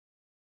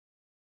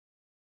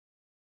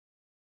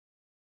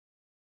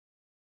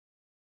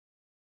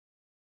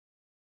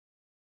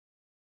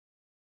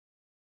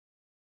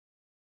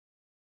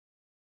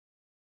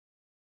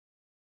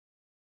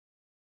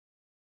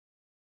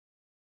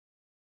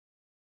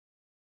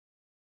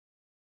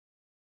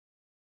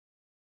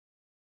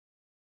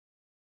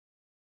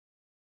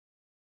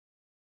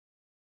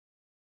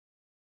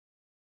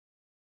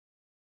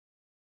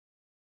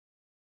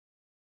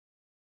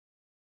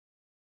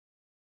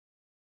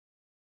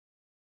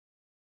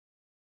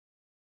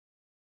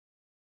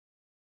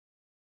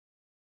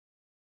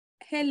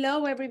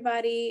Hello,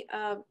 everybody.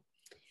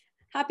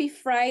 Happy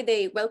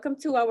Friday. Welcome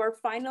to our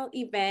final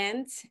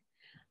event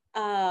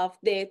of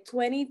the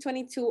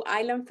 2022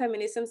 Island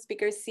Feminism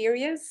Speaker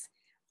Series.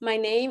 My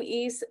name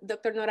is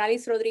Dr.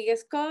 Noralis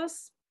Rodriguez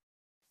Cos,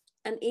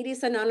 and it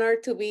is an honor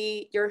to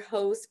be your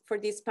host for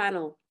this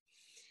panel.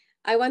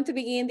 I want to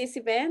begin this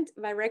event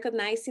by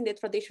recognizing the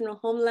traditional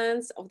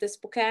homelands of the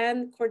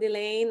Spokane, Coeur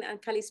d'Alene,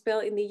 and Kalispel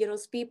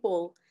indigenous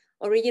people,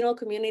 original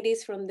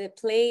communities from the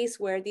place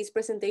where this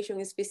presentation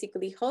is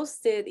physically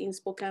hosted in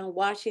Spokane,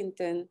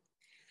 Washington.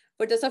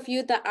 For those of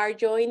you that are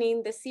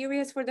joining the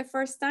series for the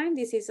first time,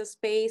 this is a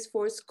space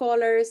for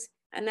scholars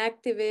and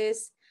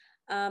activists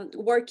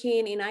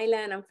working in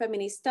island and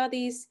feminist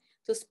studies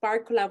to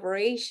spark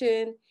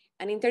collaboration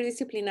and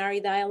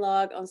interdisciplinary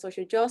dialogue on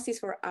social justice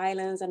for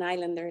islands and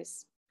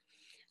islanders.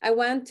 I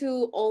want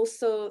to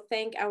also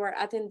thank our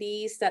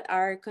attendees that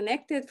are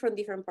connected from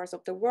different parts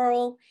of the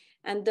world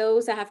and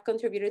those that have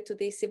contributed to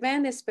this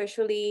event,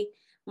 especially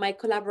my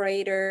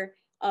collaborator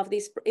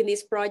in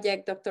this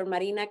project, Dr.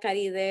 Marina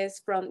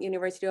Carides from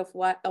University of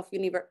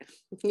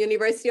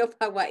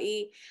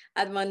Hawaii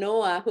at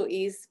Manoa, who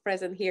is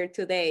present here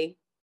today.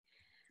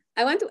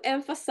 I want to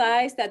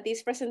emphasize that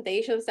these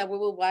presentations that we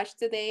will watch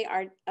today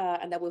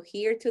and that we'll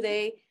hear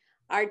today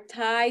are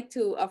tied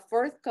to a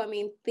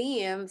forthcoming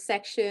theme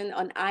section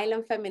on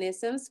island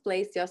feminisms,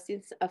 place,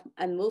 justice,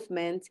 and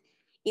movement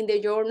in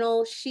the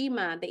journal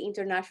SHIMA, the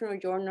International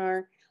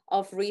Journal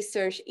of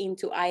Research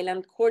into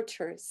Island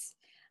Cultures.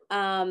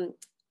 I'm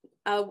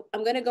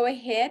gonna go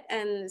ahead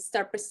and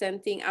start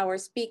presenting our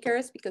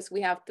speakers because we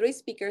have 3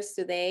 speakers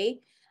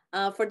today.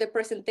 For the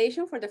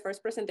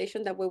first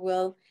presentation that we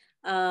will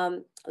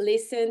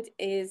listen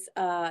is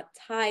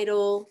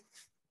titled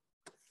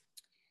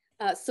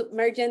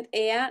Submergent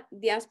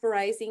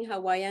Diasporising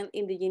Hawaiian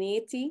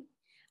Indigeneity.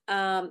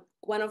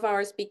 One of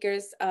our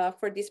speakers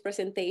for these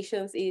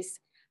presentations is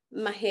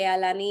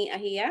Māhealani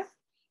Ahia.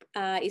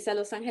 Is a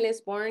Los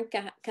Angeles-born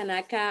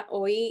Kanaka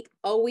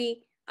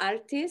Owi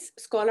artist,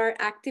 scholar,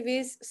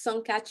 activist,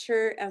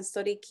 songcatcher, and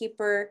story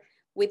keeper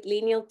with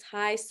lineal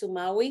ties to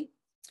Maui.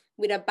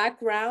 With a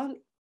background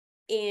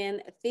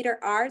in theater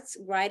arts,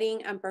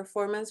 writing, and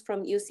performance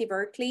from UC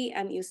Berkeley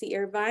and UC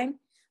Irvine,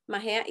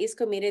 Mahea is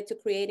committed to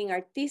creating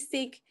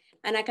artistic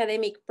and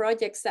academic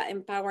projects that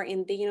empower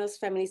indigenous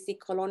feminist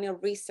colonial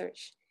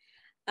research.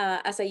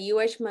 As a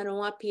UH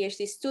Manoa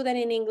PhD student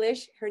in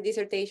English, her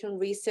dissertation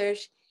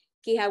research,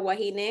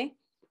 Kihawahine,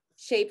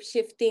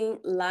 Shape-Shifting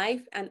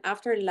Life and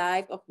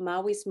Afterlife of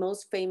Maui's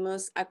most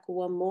famous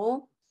Akua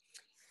Mo,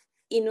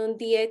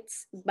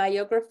 Inundiates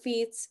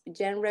biographies,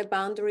 genre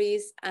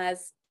boundaries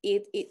as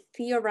it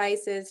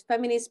theorizes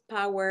feminist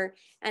power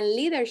and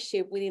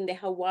leadership within the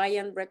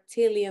Hawaiian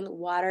reptilian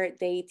water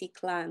deity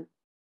clan.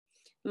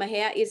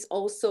 Mahea is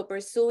also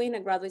pursuing a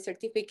graduate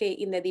certificate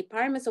in the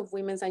Departments of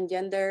Women's and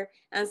Gender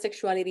and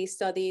Sexuality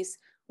Studies,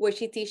 where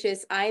she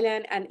teaches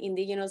island and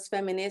indigenous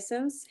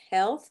feminisms,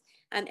 health,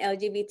 and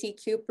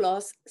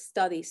LGBTQ+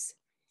 studies.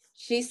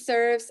 She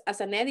serves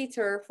as an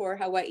editor for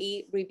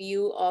Hawaii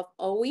Review of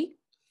Owi,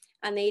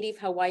 a native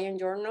Hawaiian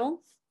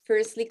journal.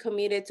 Fiercely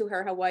committed to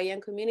her Hawaiian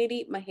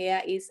community,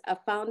 Mahea is a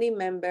founding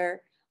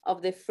member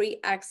of the free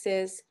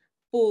access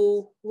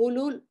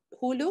Pu'uhulu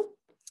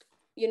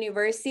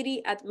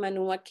University at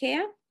Mauna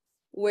Kea,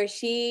 where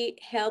she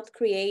helped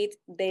create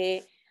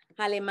the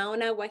Hale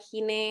Mauna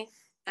Wahine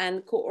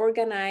and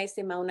co-organized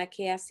the Mauna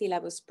Kea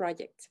syllabus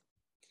project.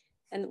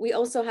 And we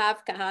also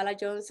have Kahala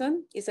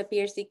Johnson, is a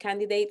PhD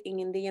candidate in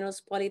Indigenous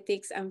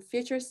Politics and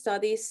Future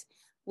Studies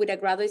with a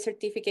graduate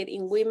certificate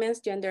in Women's,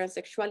 Gender, and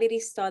Sexuality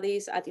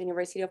Studies at the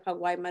University of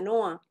Hawaii,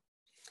 Manoa.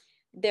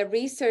 The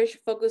research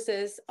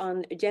focuses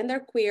on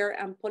genderqueer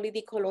and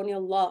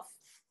polycolonial love.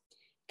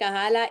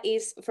 Kahala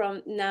is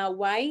from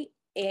Nauai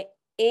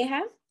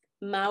Eha,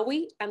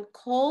 Maui, and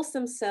calls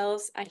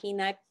themselves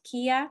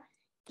Ahinakia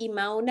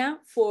Imauna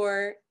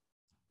for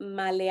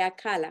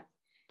Maleakala.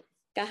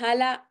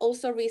 Kahala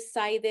also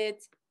resided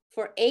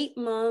for 8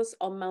 months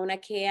on Mauna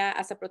Kea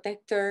as a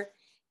protector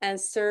and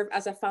served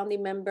as a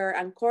founding member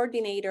and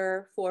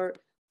coordinator for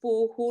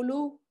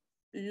Pu'uhulu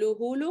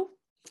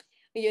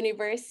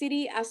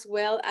University, as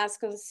well as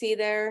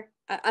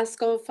as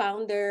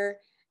co-founder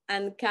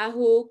and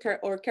kahu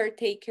or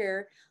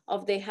caretaker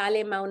of the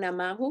Hale Mauna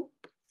Mahu,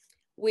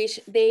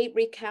 which they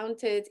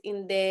recounted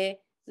in the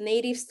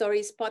Native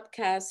Stories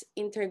podcast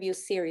interview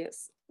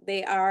series.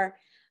 They are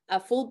a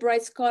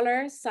Fulbright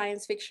scholar,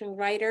 science fiction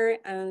writer,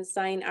 and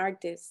sign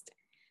artist.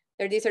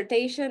 Their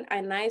dissertation,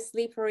 A Night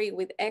Slippery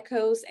with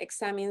Echoes,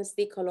 examines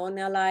the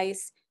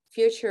colonialized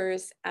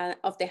futures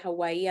of the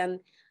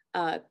Hawaiian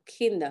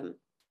kingdom.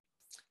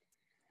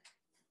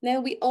 Now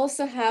we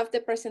also have the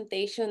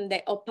presentation,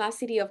 The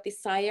Opacity of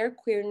Desire,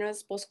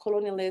 Queerness,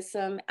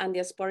 Postcolonialism, and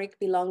Diasporic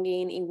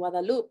Belonging in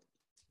Guadeloupe.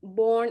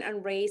 Born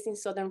and raised in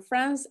Southern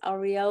France,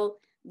 Aurelien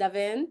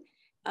Davennes,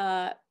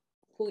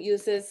 who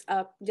uses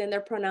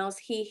gender pronouns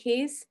he,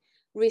 his,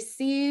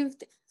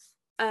 received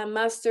a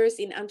master's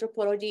in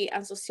anthropology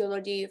and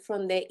sociology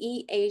from the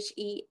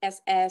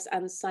EHESS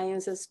and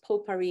Sciences Po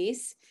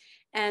Paris,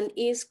 and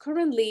is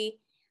currently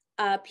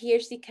a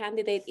PhD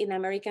candidate in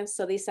American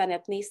Studies and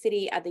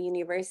Ethnicity at the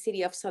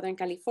University of Southern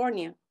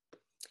California.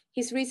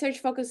 His research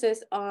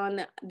focuses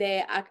on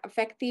the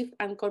effective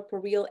and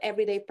corporeal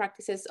everyday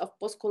practices of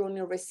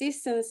post-colonial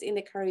resistance in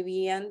the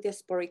Caribbean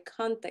diasporic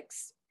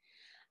context.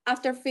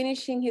 After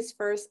finishing his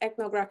first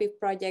ethnographic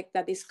project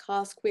that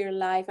discussed queer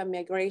life and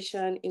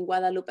migration in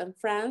Guadeloupe and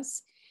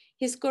France,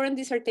 his current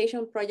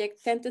dissertation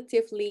project,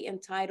 tentatively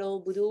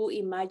entitled Voodoo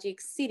in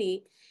Magic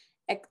City,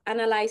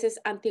 analyzes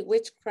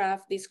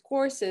anti-witchcraft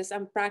discourses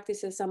and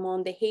practices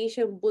among the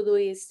Haitian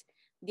Voodooist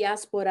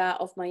diaspora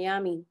of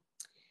Miami.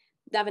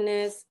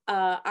 Davennes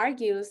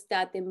argues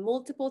that the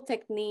multiple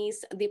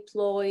techniques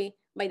deployed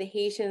by the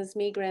Haitian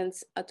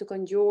migrants to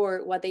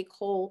conjure what they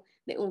call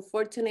the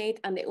unfortunate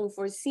and the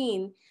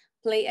unforeseen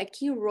play a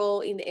key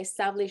role in the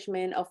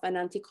establishment of an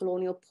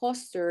anti-colonial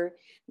posture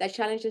that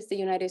challenges the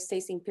United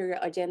States imperial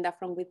agenda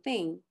from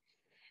within.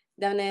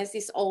 Davennes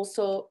is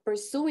also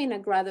pursuing a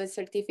graduate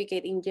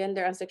certificate in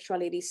gender and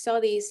sexuality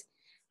studies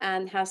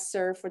and has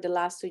served for the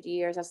last 2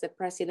 years as the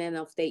president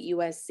of the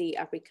USC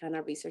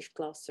Africana Research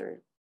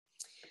Cluster.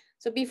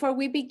 So before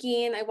we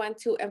begin, I want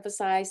to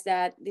emphasize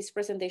that this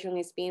presentation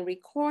is being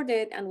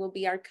recorded and will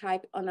be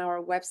archived on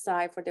our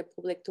website for the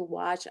public to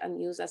watch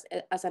and use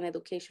as an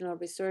educational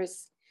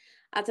resource.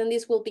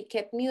 Attendees will be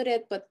kept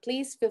muted, but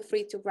please feel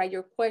free to write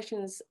your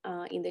questions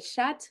in the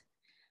chat.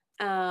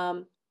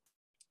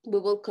 We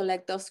will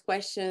collect those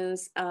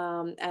questions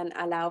and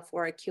allow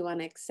for a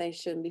Q&A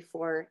session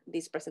before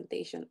this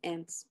presentation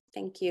ends.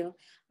 Thank you.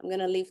 I'm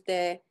gonna leave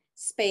the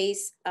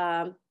space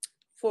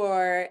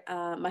for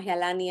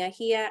Māhealani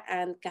Ahia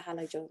and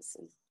Kahala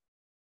Johnson.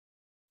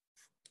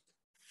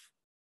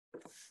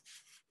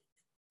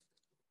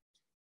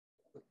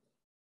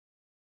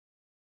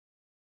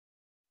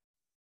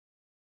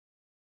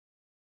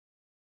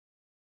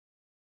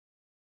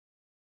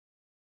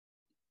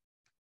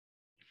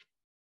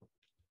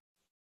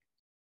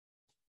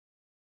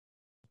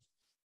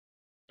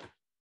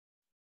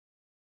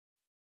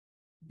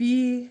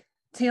 Be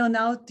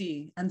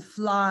teonauti and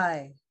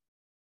fly.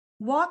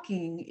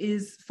 Walking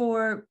is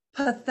for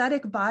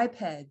pathetic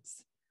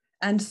bipeds,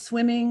 and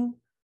swimming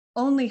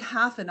only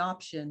half an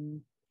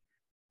option.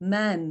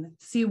 Men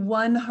see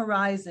one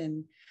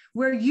horizon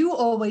where you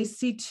always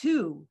see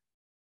two.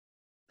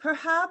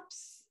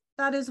 Perhaps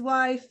that is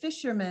why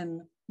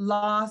fishermen,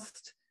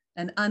 lost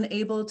and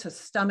unable to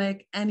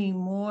stomach any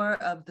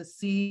more of the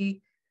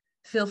sea,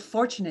 feel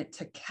fortunate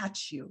to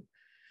catch you,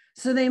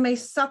 so they may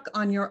suck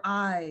on your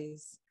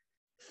eyes.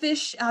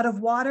 Fish out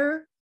of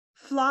water,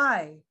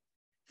 fly.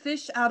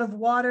 Fish out of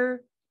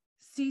water,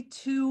 see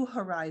two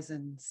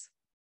horizons.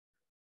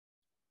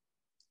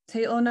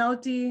 Te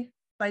Onauti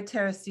by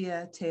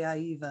Teresia Te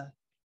Aiva.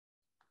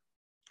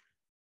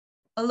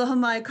 Aloha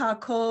mai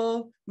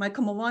kako, mai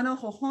ka moana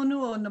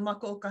hohonu o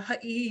namaka o ka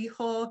ha'i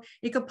iho,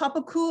 I ka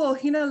papaku o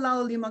hina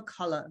lau lima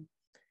kala.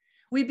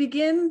 We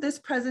begin this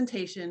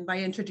presentation by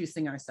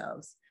introducing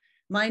ourselves.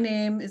 My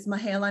name is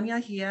Māhealani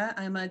Ahia.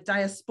 I'm a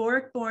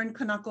diasporic-born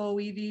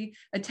Kanaka-Oiwi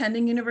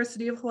attending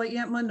University of Hawaii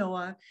at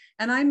Manoa,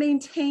 and I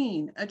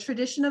maintain a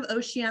tradition of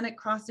oceanic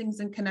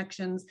crossings and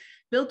connections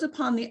built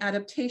upon the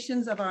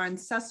adaptations of our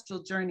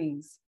ancestral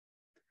journeys.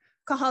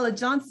 Kahala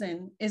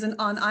Johnson is an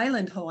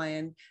on-island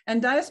Hawaiian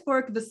and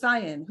diasporic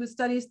Visayan who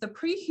studies the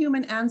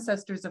pre-human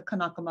ancestors of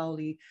Kanaka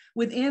Maoli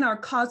within our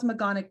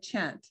cosmogonic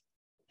chant,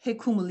 He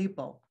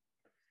Kumulipo.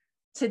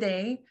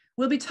 Today,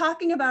 we'll be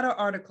talking about our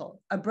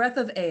article, A Breath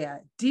of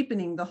Ea,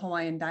 Deepening the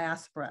Hawaiian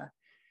Diaspora,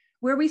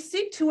 where we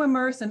seek to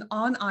immerse an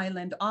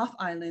on-island,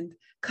 off-island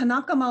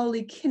Kanaka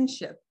Maoli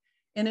kinship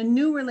in a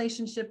new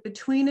relationship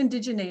between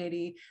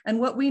indigeneity and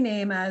what we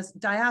name as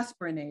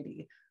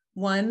diasporinaity,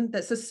 one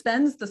that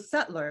suspends the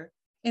settler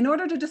in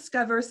order to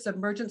discover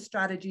submergent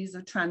strategies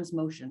of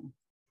transmotion.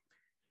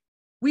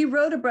 We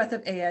wrote A Breath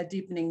of Ea,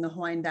 Deepening the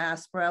Hawaiian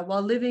Diaspora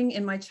while living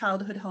in my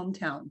childhood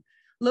hometown,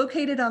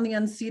 located on the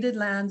unceded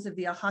lands of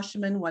the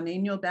Ahashiman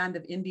Juaneño Band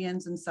of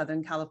Indians in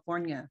Southern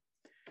California.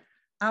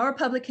 Our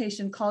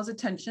publication calls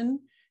attention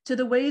to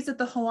the ways that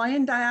the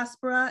Hawaiian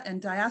diaspora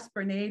and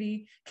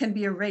diasporinaity can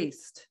be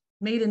erased,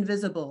 made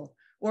invisible,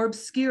 or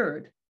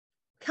obscured,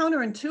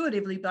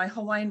 counterintuitively by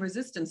Hawaiian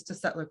resistance to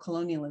settler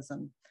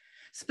colonialism.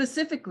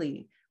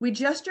 Specifically, we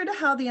gesture to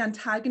how the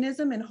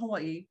antagonism in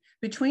Hawaii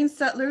between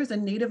settlers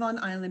and native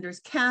on-islanders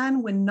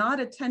can, when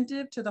not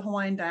attentive to the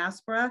Hawaiian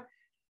diaspora,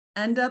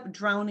 end up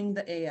drowning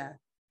the Ea,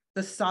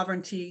 the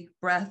sovereignty,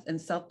 breath,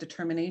 and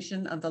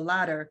self-determination of the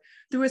latter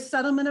through a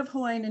settlement of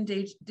Hawaiian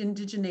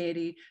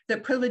indigeneity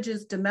that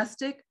privileges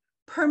domestic,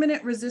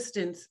 permanent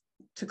resistance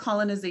to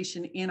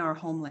colonization in our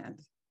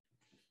homeland.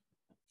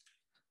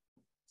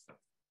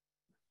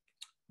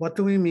 What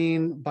do we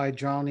mean by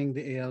drowning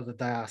the Ea of the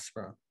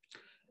diaspora?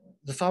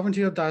 The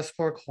sovereignty of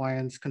diasporic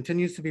Hawaiians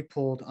continues to be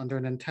pulled under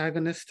an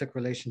antagonistic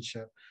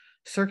relationship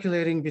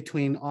circulating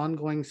between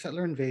ongoing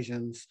settler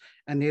invasions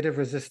and native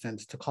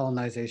resistance to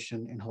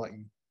colonization in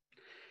Hawaii.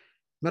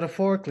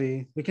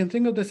 Metaphorically, we can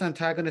think of this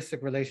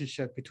antagonistic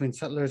relationship between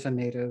settlers and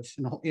natives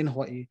in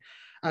Hawaii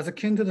as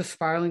akin to the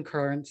spiraling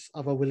currents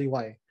of a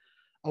wiliwai,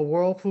 a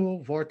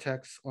whirlpool,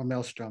 vortex, or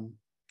maelstrom.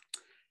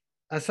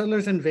 As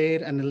settlers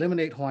invade and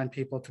eliminate Hawaiian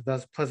people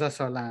to possess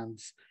our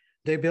lands,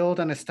 they build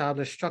and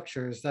establish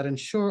structures that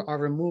ensure our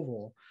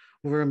removal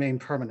will remain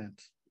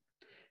permanent.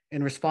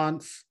 In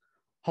response,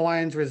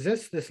 Hawaiians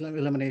resist this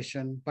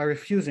elimination by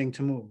refusing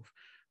to move,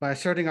 by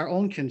asserting our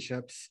own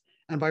kinships,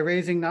 and by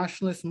raising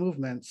nationalist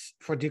movements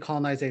for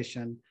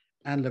decolonization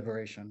and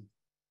liberation.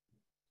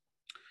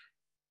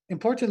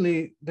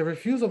 Importantly, the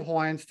refusal of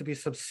Hawaiians to be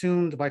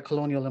subsumed by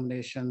colonial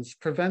eliminations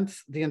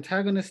prevents the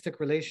antagonistic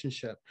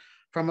relationship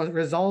from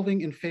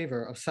resolving in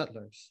favor of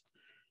settlers.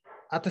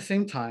 At the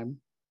same time,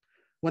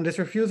 when this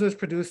refusal is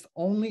produced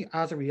only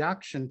as a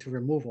reaction to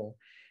removal,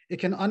 it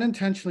can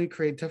unintentionally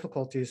create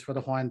difficulties for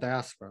the Hawaiian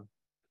diaspora.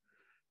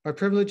 By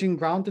privileging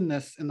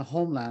groundedness in the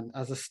homeland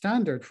as a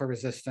standard for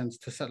resistance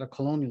to settler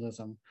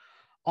colonialism,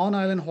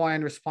 on-island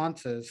Hawaiian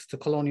responses to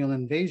colonial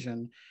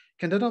invasion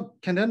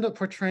can end up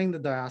portraying the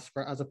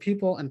diaspora as a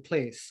people and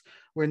place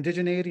where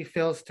indigeneity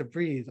fails to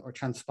breathe or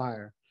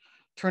transpire,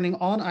 turning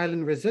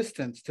on-island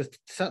resistance to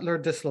settler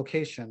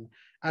dislocation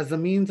as the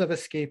means of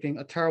escaping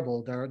a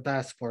terrible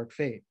diasporic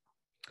fate.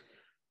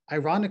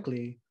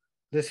 Ironically,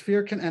 this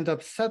fear can end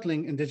up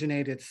settling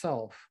indigeneity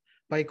itself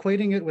by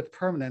equating it with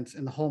permanence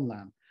in the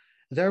homeland,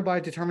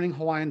 thereby determining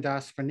Hawaiian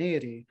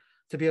diasporanity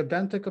to be a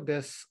benthic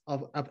abyss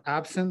of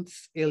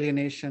absence,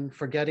 alienation,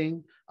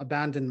 forgetting,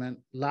 abandonment,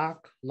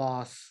 lack,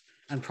 loss,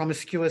 and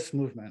promiscuous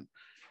movement,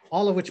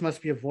 all of which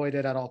must be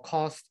avoided at all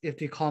costs if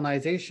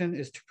decolonization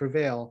is to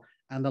prevail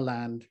and the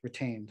land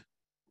retained.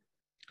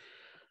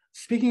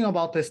 Speaking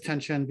about this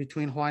tension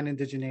between Hawaiian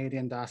indigeneity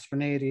and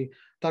diasporanity,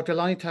 Dr.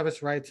 Lani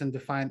Tevis writes in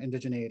Define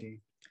Indigeneity.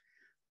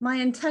 My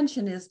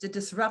intention is to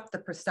disrupt the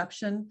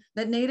perception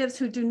that natives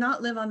who do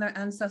not live on their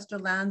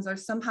ancestral lands are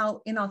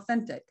somehow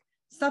inauthentic,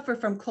 suffer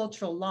from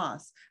cultural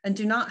loss, and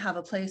do not have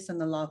a place in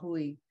the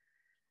lahui.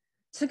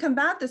 To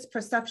combat this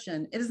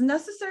perception, it is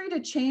necessary to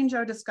change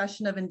our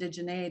discussion of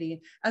indigeneity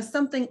as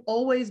something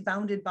always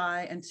bounded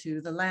by and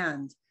to the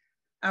land.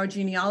 Our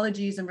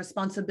genealogies and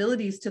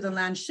responsibilities to the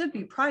land should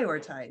be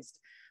prioritized,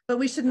 but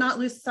we should not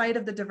lose sight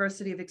of the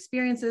diversity of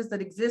experiences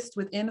that exist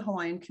within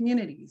Hawaiian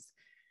communities.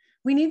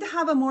 We need to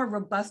have a more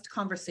robust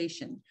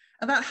conversation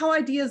about how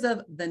ideas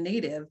of the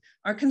native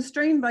are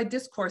constrained by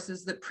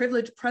discourses that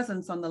privilege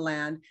presence on the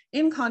land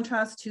in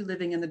contrast to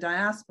living in the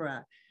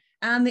diaspora,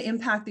 and the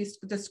impact these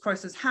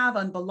discourses have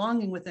on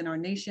belonging within our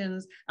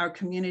nations, our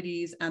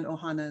communities, and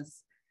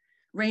ohanas.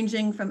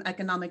 Ranging from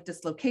economic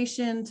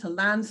dislocation to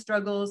land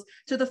struggles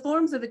to the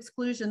forms of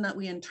exclusion that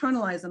we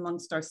internalize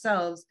amongst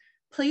ourselves,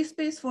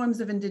 place-based forms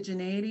of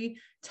indigeneity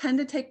tend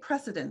to take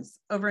precedence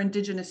over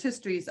indigenous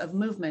histories of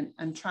movement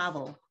and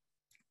travel.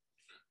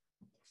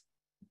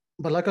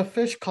 But like a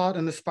fish caught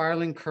in the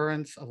spiraling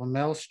currents of a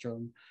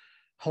maelstrom,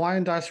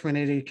 Hawaiian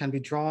diasporanity can be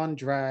drawn,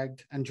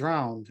 dragged, and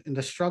drowned in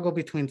the struggle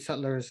between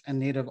settlers and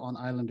native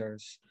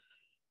on-islanders.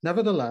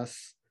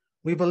 Nevertheless,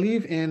 we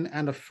believe in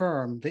and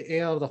affirm the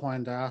ale of the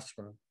Hawaiian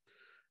diaspora.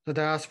 The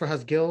diaspora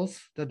has gills,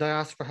 the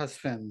diaspora has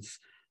fins.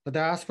 The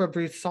diaspora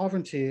breathes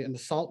sovereignty in the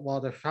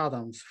saltwater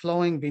fathoms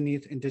flowing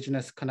beneath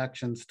indigenous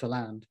connections to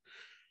land.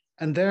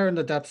 And there in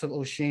the depths of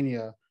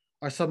Oceania,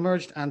 our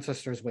submerged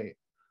ancestors wait,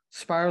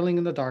 spiraling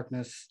in the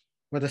darkness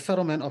where the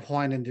settlement of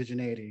Hawaiian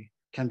indigeneity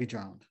can be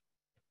drowned.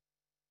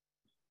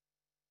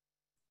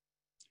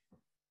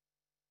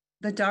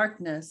 The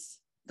darkness,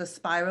 the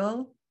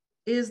spiral,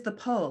 is the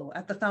po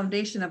at the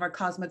foundation of our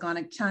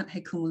cosmogonic chant,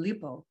 He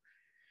Kumulipo.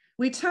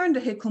 We turn to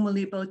He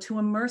Kumulipo to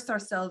immerse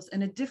ourselves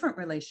in a different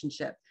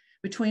relationship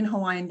between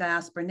Hawaiian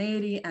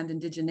diasporanity and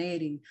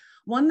indigeneity,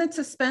 one that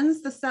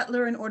suspends the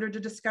settler in order to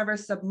discover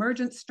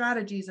submergent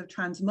strategies of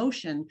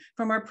transmotion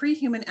from our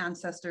pre-human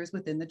ancestors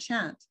within the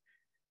chant.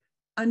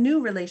 A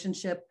new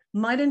relationship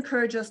might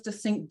encourage us to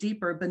sink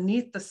deeper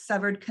beneath the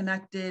severed,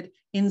 connected,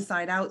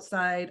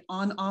 inside-outside,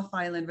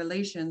 on-off-island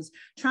relations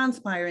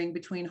transpiring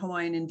between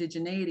Hawaiian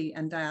indigeneity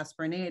and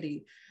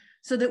diasporanity,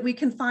 so that we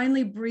can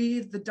finally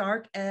breathe the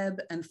dark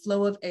ebb and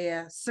flow of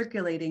air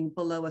circulating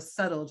below a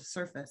settled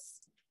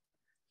surface.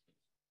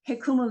 He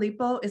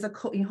Kumulipo is a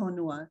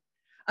ko'ihonua,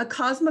 a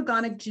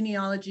cosmogonic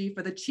genealogy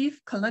for the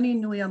chief Kalani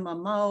Nui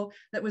Mamau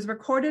that was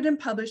recorded and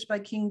published by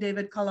King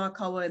David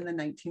Kalakaua in the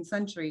 19th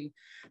century.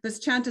 This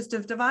chant is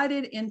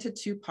divided into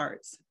two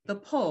parts. The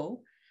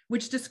po,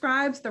 which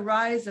describes the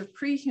rise of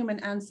pre-human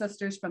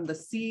ancestors from the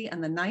sea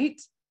and the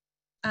night,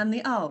 and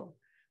the au,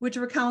 which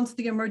recounts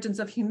the emergence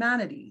of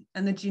humanity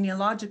and the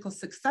genealogical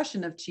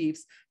succession of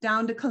chiefs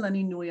down to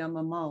Kalani Nui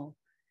Mamau.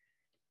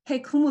 He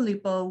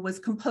Kumulipo was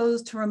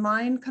composed to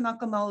remind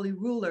Kanaka Maoli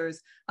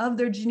rulers of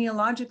their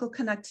genealogical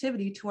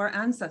connectivity to our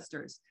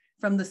ancestors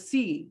from the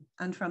sea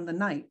and from the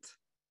night.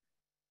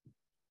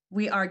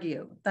 We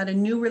argue that a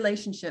new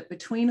relationship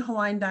between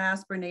Hawaiian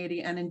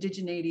diasporanity and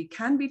indigeneity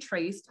can be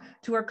traced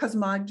to our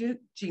cosmogonic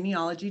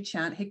genealogy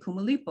chant He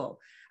Kumulipo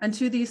and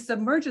to these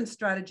submergent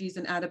strategies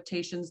and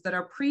adaptations that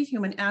our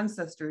pre-human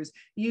ancestors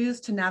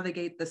used to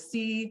navigate the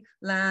sea,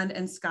 land,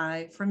 and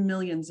sky for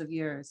millions of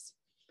years.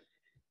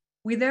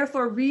 We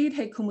therefore read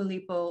He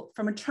Kumulipo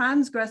from a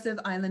transgressive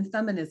island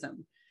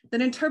feminism,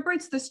 that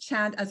interprets this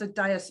chant as a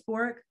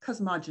diasporic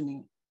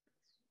cosmogony.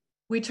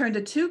 We turn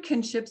to two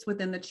kinships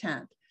within the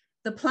chant,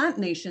 the plant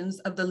nations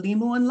of the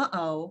Limu and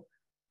La'au,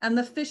 and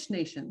the fish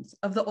nations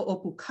of the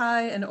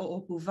O'opukai and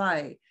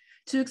O'opuvai,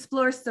 to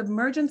explore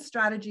submergent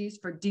strategies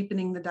for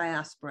deepening the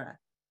diaspora.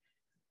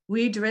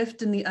 We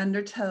drift in the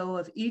undertow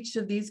of each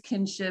of these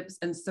kinships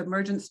and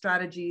submergent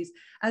strategies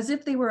as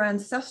if they were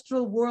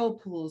ancestral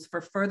whirlpools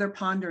for further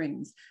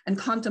ponderings and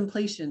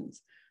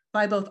contemplations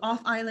by both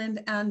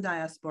off-island and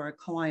diasporic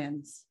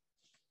Hawaiians.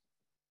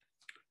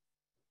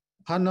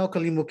 Hano ka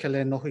limu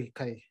kele nohi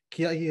kai,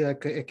 kia ia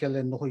ka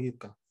ekele nohi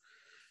uka.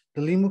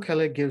 The limu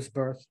kele gives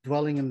birth,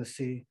 dwelling in the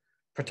sea,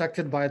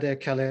 protected by the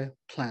ekele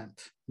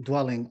plant,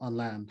 dwelling on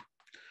land.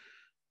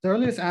 The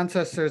earliest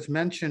ancestors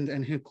mentioned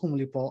in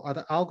Hikumulipo are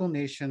the algal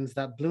nations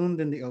that bloomed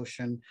in the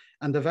ocean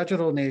and the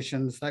vegetal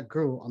nations that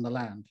grew on the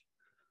land.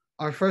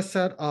 Our first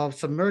set of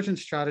submergent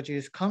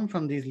strategies come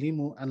from these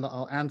limu and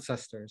la'au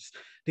ancestors,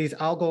 these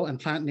algal and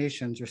plant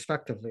nations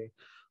respectively,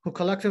 who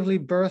collectively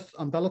birthed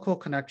umbilical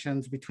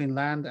connections between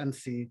land and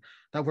sea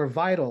that were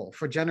vital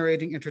for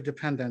generating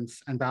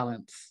interdependence and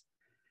balance.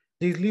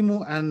 These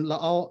limu and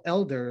la'au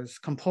elders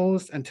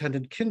composed and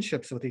tended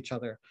kinships with each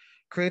other,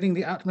 creating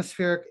the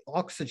atmospheric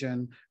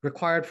oxygen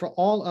required for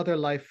all other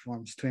life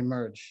forms to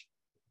emerge.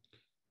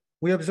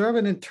 We observe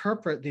and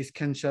interpret these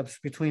kinships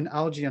between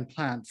algae and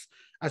plants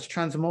as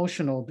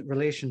transemotional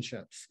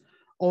relationships,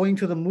 owing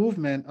to the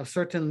movement of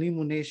certain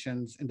limu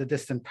nations in the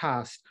distant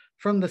past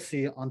from the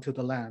sea onto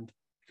the land.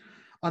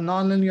 A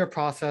nonlinear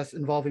process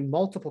involving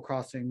multiple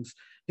crossings,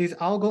 these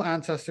algal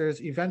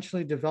ancestors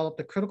eventually developed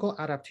the critical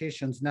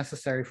adaptations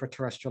necessary for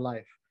terrestrial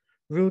life: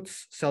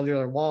 roots,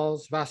 cellular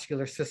walls,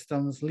 vascular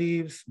systems,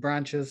 leaves,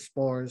 branches,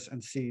 spores,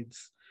 and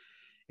seeds.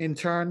 In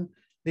turn,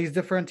 these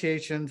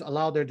differentiations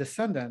allow their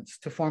descendants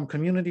to form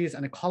communities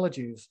and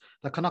ecologies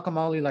that Kanaka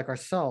Maoli like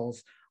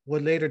ourselves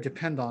would later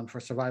depend on for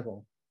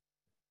survival.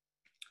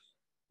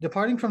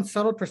 Departing from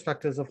settled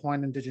perspectives of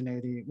Hawaiian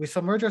indigeneity, we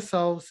submerge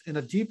ourselves in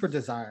a deeper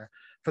desire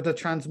for the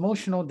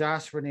transmotional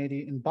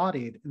diasporanity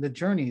embodied in the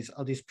journeys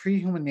of these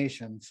pre-human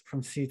nations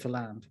from sea to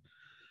land.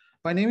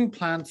 By naming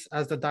plants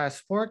as the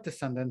diasporic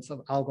descendants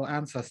of algal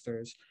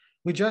ancestors,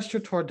 we gesture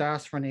toward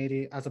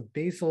diasporanity as a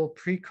basal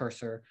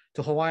precursor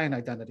to Hawaiian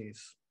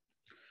identities.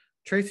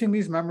 Tracing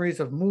these memories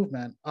of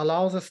movement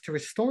allows us to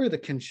restore the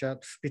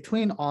kinships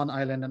between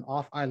on-island and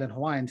off-island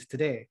Hawaiians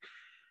today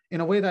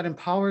in a way that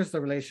empowers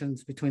the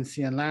relations between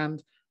sea and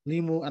land,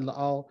 limu and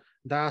la'au,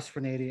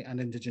 diasporanity, and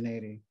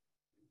indigeneity.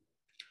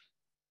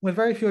 With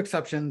very few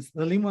exceptions,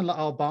 the limu and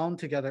la'au bound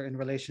together in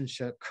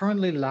relationship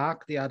currently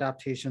lack the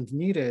adaptations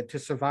needed to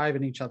survive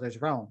in each other's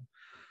realm.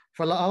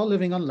 For la'au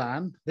living on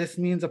land, this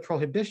means a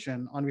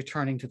prohibition on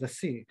returning to the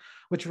sea,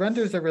 which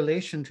renders their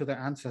relation to their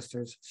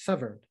ancestors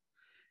severed.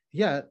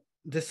 Yet,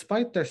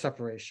 despite their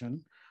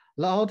separation,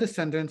 la'au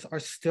descendants are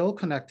still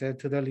connected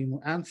to their limu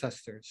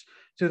ancestors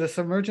through the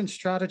submergent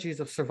strategies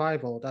of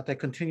survival that they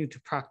continue to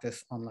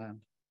practice on land.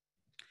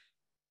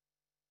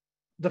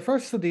 The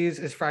first of these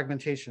is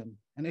fragmentation,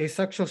 an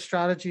asexual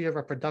strategy of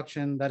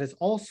reproduction that is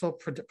also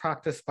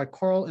practiced by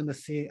coral in the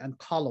sea and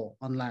kalo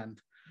on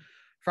land.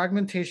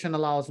 Fragmentation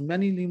allows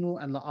many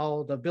limu and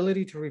la'au the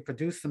ability to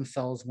reproduce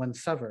themselves when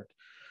severed,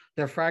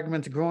 their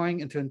fragments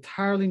growing into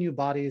entirely new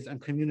bodies and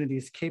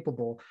communities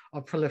capable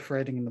of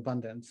proliferating in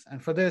abundance.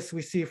 And for this,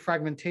 we see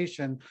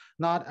fragmentation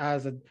not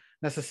as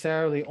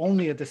necessarily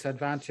only a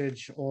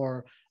disadvantage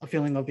or a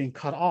feeling of being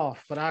cut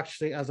off, but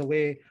actually as a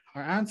way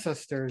our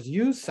ancestors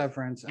used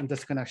severance and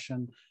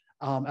disconnection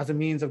as a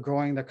means of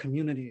growing their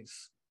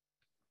communities.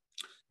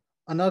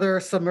 Another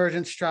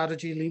submergent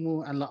strategy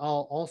limu and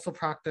la'au also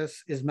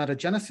practice is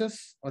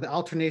metagenesis, or the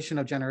alternation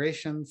of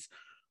generations,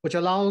 which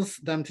allows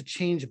them to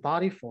change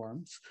body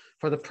forms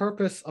for the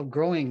purpose of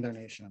growing their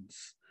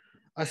nations.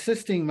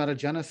 Assisting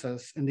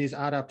metagenesis in these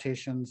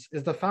adaptations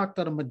is the fact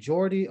that a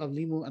majority of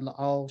limu and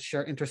la'au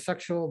share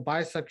intersexual,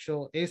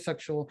 bisexual,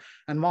 asexual,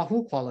 and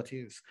mahu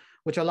qualities,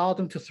 which allow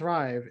them to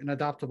thrive in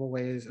adaptable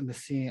ways in the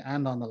sea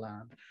and on the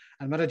land.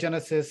 And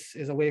metagenesis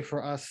is a way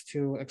for us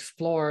to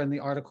explore in the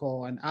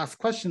article and ask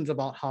questions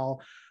about how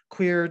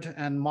queered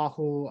and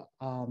mahu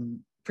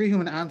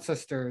pre-human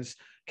ancestors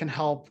can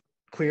help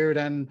queered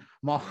and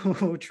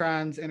mahu,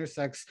 trans,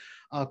 intersex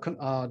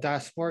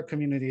diasporic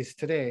communities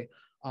today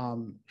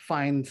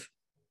find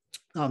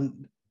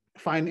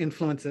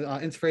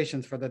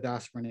inspirations for the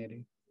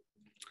diasporanity.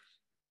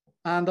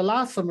 And the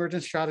last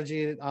submergent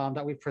strategy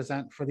that we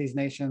present for these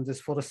nations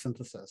is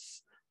photosynthesis,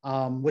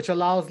 which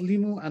allows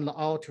limu and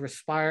la'au to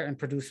respire and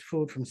produce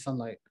food from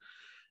sunlight.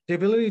 The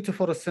ability to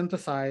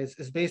photosynthesize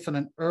is based on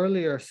an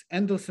earlier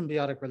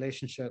endosymbiotic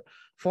relationship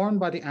formed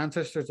by the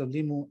ancestors of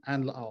limu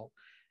and la'au,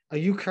 a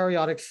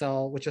eukaryotic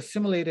cell which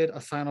assimilated a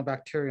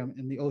cyanobacterium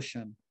in the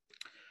ocean.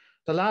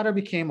 The latter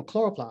became a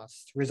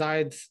chloroplast,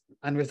 resides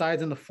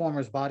in the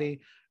former's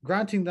body,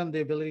 granting them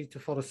the ability to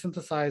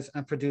photosynthesize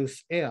and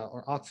produce air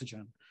or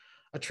oxygen,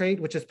 a trait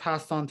which is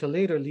passed on to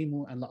later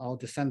limu and la'au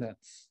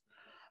descendants.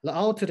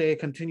 La'au today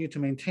continue to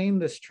maintain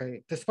this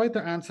trait despite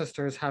their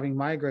ancestors having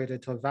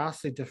migrated to a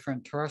vastly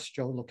different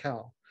terrestrial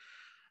locale.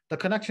 The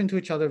connection to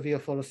each other via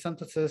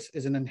photosynthesis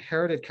is an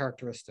inherited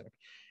characteristic,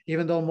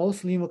 even though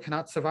most limu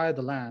cannot survive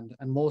the land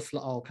and most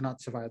la'au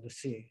cannot survive the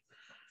sea.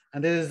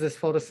 And it is this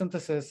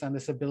photosynthesis and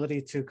this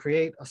ability to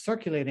create a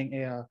circulating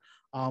ea,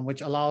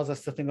 which allows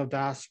us to think of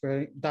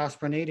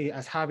Diasporinity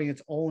as having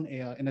its own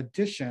ea in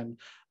addition,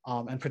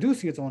 and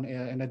producing its own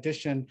ea in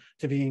addition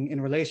to being in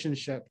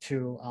relationship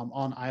to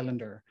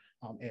on-islander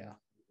ea.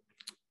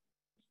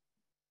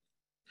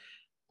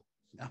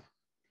 Yeah.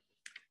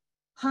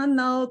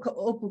 Hanau ka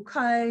opu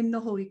kai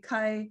noho I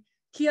kai,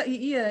 kia I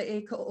ia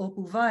e ka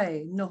opu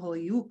vai noho I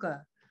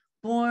uka.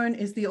 Born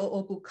is the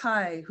O'opu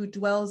Kai who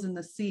dwells in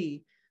the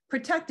sea,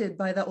 protected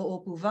by the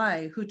O'opu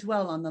Vai who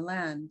dwell on the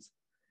land.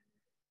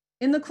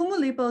 In the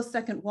Kumulipo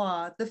second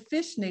wa, the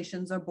fish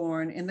nations are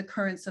born in the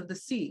currents of the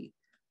sea,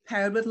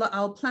 paired with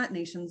La'au plant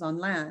nations on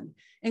land,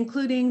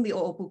 including the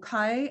O'opu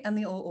Kai and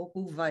the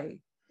O'opu Vai.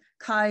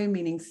 Kai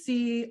meaning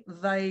sea,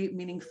 Vai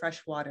meaning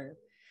fresh water.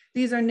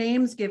 These are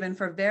names given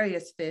for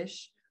various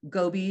fish,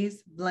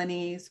 gobies,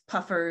 blennies,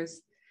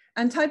 puffers,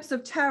 and types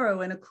of taro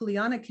and a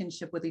kuleana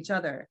kinship with each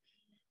other.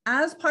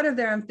 As part of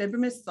their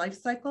amphibious life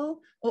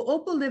cycle,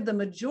 O'opu live the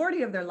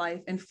majority of their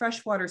life in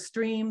freshwater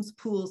streams,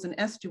 pools, and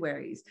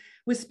estuaries,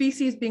 with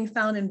species being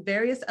found in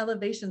various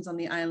elevations on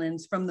the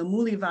islands from the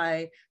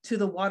mulivai to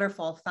the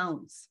waterfall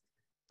founts.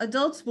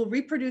 Adults will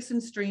reproduce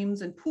in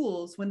streams and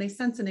pools when they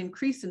sense an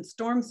increase in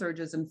storm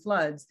surges and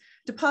floods,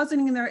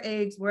 depositing their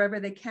eggs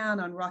wherever they can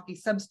on rocky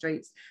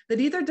substrates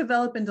that either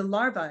develop into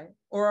larvae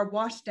or are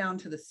washed down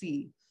to the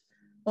sea.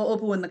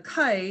 O'opu and the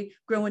kai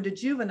grow into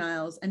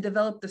juveniles and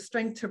develop the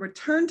strength to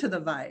return to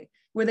the vai,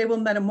 where they will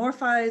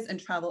metamorphose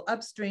and travel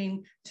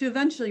upstream to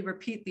eventually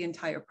repeat the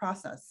entire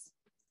process.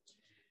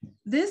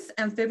 This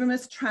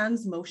amphibious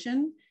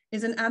transmotion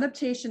is an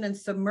adaptation and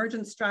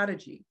submergent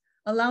strategy,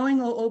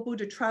 allowing O'opu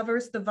to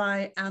traverse the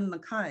vai and the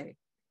kai.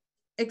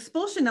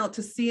 Expulsion out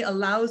to sea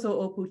allows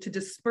O'opu to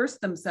disperse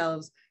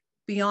themselves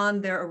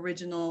beyond their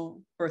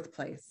original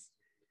birthplace.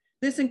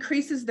 This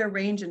increases their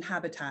range and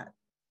habitat.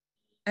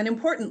 And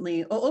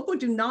importantly, O'opu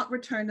do not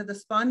return to the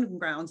spawning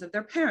grounds of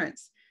their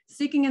parents,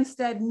 seeking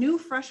instead new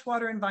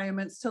freshwater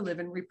environments to live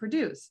and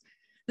reproduce.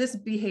 This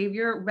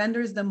behavior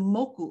renders them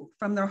moku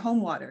from their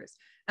home waters,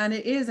 and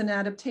it is an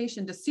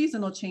adaptation to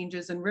seasonal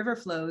changes in river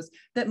flows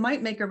that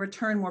might make a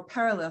return more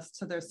perilous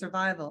to their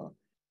survival.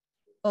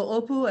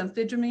 O'opu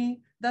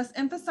amphidromy thus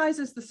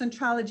emphasizes the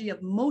centrality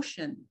of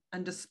motion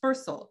and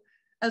dispersal,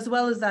 as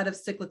well as that of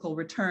cyclical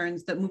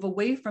returns that move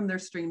away from their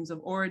streams of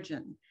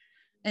origin.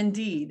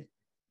 Indeed,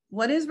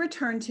 what is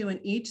returned to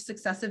in each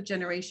successive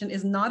generation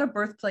is not a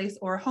birthplace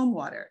or a home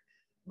water,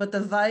 but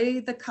the vai,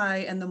 the kai,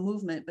 and the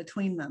movement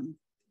between them.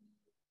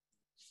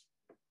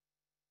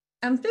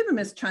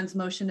 Amphibious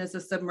transmotion is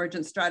a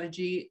submergent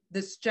strategy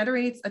that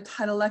generates a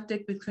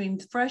tidialectic between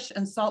fresh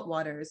and salt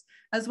waters,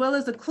 as well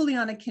as a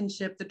kuleana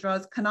kinship that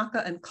draws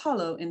kanaka and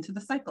kalo into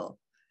the cycle.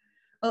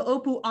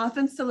 O'opu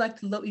often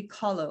select lo'i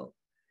kalo,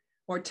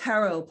 or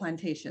taro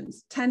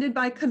plantations, tended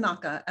by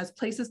kanaka as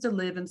places to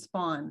live and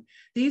spawn.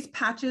 These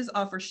patches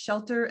offer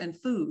shelter and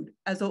food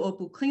as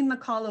O'opu clean the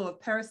kalo of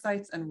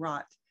parasites and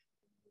rot.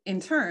 In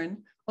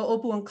turn,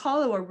 O'opu and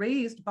kalo are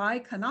raised by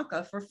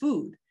kanaka for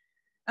food.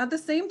 At the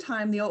same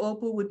time, the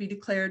O'opu would be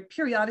declared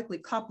periodically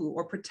kapu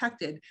or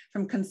protected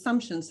from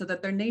consumption so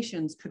that their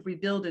nations could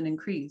rebuild and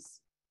increase.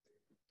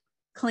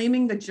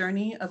 Claiming the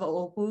journey of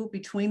O'opu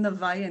between the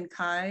vai and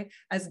kai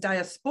as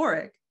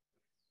diasporic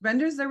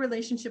renders their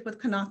relationship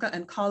with kanaka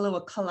and kalo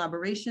a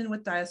collaboration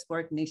with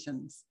diasporic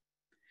nations.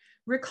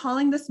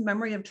 Recalling this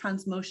memory of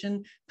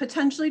transmotion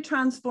potentially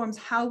transforms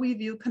how we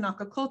view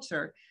kanaka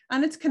culture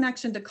and its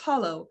connection to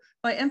kalo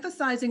by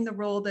emphasizing the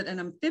role that an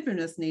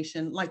amphibious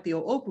nation like the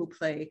O'opu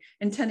play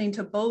in tending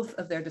to both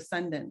of their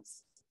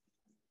descendants.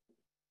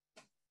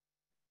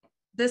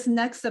 This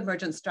next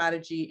submergent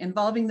strategy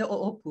involving the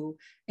O'opu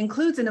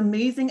includes an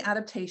amazing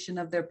adaptation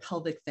of their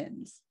pelvic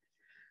fins.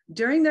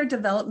 During their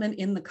development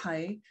in the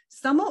kai,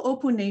 some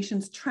O'opu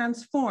nations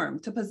transform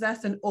to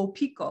possess an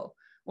opiko,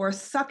 or a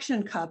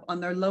suction cup on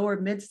their lower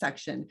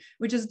midsection,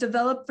 which is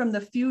developed from the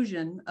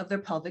fusion of their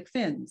pelvic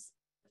fins.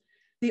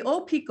 The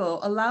opiko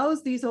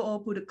allows these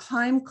O'opu to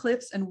climb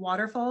cliffs and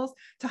waterfalls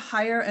to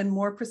higher and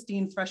more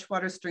pristine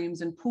freshwater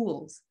streams and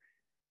pools.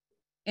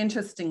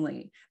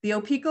 Interestingly, the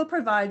opiko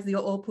provides the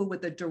O'opu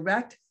with a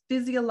direct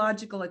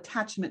physiological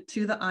attachment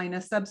to the aina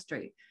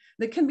substrate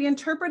that can be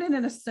interpreted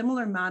in a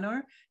similar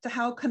manner to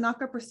how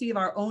Kanaka perceive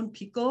our own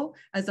piko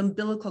as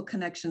umbilical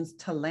connections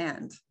to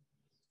land.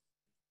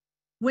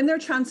 When they're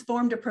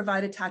transformed to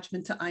provide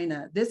attachment to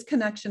aina, this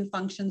connection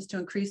functions to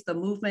increase the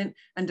movement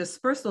and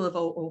dispersal of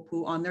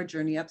O'opu on their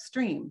journey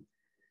upstream.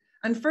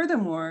 And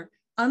furthermore,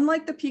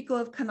 unlike the piko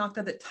of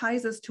Kanaka that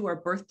ties us to our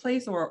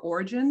birthplace or our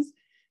origins,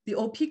 the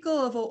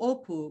opiko of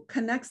O'opu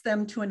connects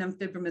them to an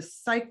amphibious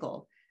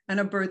cycle and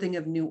a birthing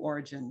of new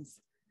origins.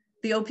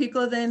 The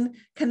opiko then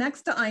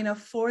connects to aina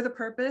for the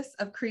purpose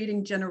of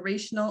creating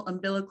generational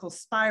umbilical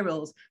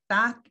spirals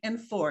back and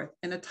forth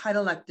in a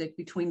tidialectic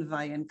between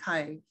vai and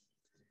kai.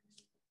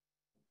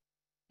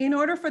 In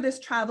order for this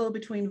travel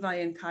between Vai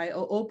and Kai,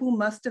 O'opu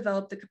must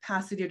develop the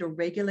capacity to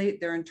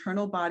regulate their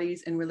internal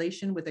bodies in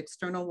relation with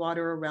external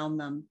water around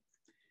them.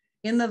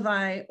 In the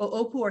Vai,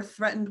 O'opu are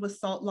threatened with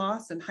salt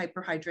loss and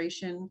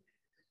hyperhydration.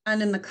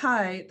 And in the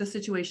Kai, the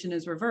situation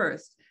is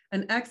reversed.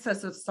 An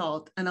excess of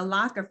salt and a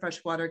lack of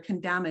fresh water can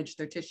damage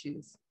their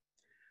tissues.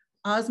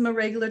 Osmo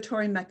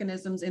regulatory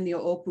mechanisms in the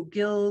O'opu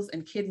gills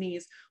and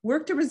kidneys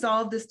work to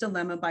resolve this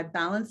dilemma by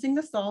balancing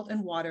the salt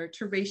and water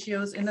to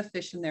ratios in the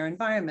fish in their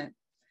environment.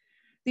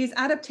 These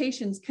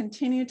adaptations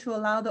continue to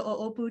allow the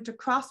O'opu to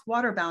cross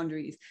water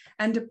boundaries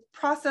and to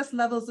process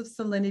levels of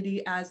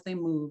salinity as they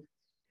move,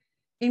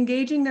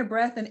 engaging their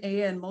breath and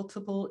air in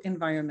multiple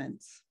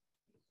environments.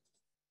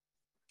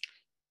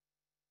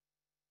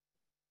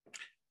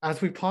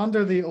 As we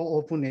ponder the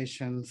O'opu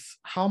nations,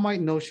 how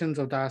might notions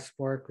of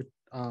diasporic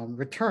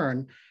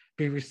return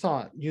be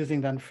rethought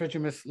using the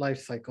amphibious life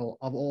cycle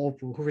of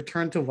O'opu who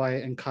return to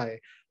Vai and Kai,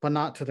 but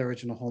not to the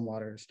original home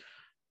waters?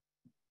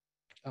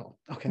 Oh,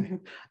 okay.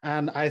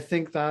 And I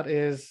think that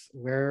is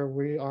where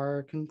we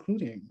are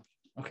concluding.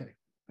 Okay,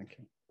 thank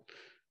you.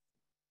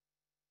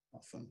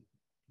 Awesome.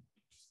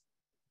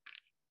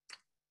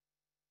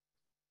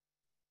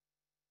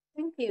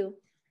 Thank you.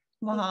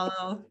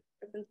 Mahalo.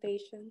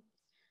 Presentation.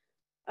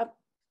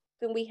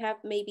 Can we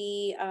have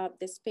maybe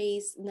the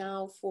space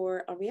now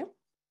for Aria?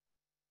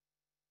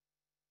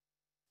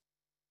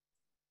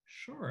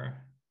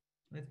 Sure.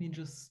 Let me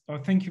just,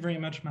 thank you very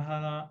much,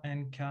 Mahia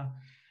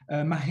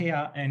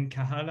and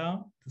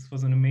Kahala. This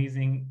was an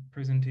amazing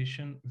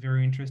presentation,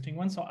 very interesting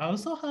one. So I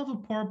also have a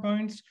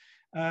PowerPoint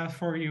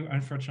for you.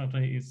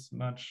 Unfortunately, it's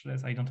much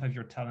less, I don't have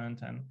your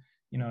talent and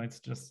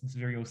it's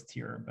very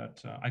austere,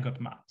 but I got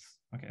maps.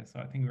 Okay, so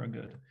I think we're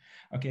good.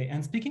 Okay,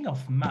 and speaking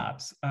of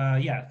maps,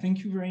 yeah,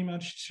 thank you very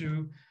much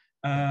to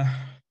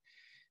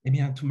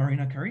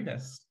Marina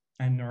Carides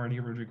and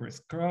Noralia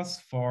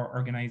Rodriguez-Cross for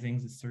organizing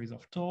this series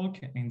of talk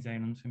in the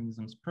Island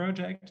Feminisms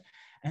project,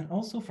 and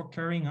also for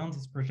carrying on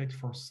this project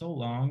for so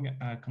long,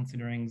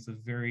 considering the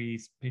very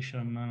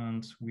special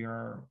moment we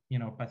are,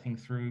 passing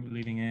through,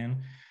 living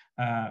in.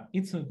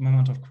 It's a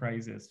moment of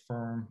crisis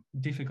for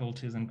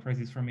difficulties and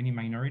crisis for many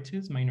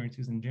minorities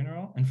in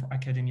general, and for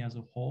academia as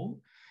a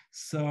whole.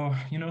 So,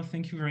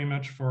 thank you very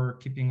much for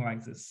keeping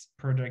this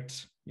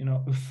project,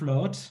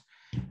 afloat.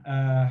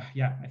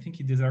 Yeah, I think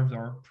it deserves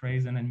our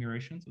praise and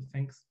admiration. So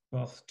thanks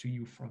both to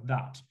you for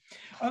that.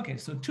 Okay,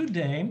 so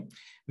today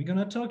we're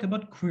gonna talk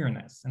about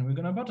queerness, and we're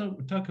gonna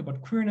talk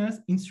about queerness,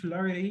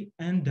 insularity,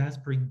 and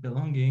diasporic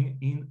belonging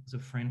in the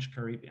French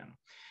Caribbean.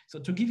 So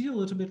to give you a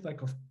little bit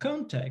of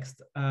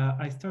context,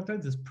 I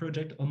started this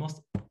project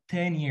almost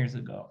 10 years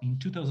ago in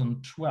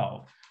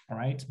 2012. All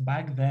right,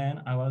 back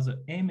then I was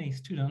an MA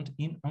student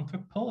in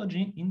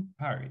anthropology in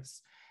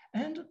Paris.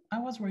 And I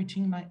was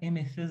writing my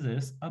MA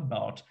thesis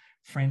about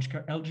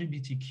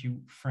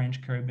LGBTQ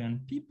French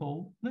Caribbean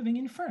people living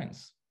in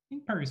France,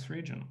 in Paris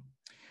region.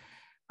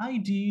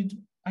 I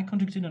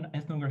conducted an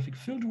ethnographic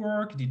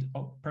fieldwork, did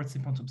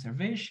participant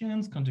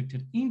observations,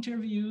 conducted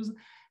interviews,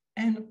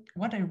 and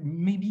what I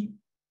maybe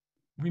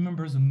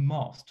remember the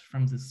most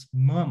from this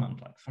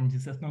moment, from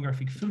this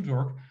ethnographic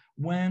fieldwork,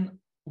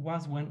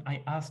 was when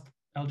I asked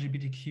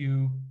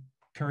LGBTQ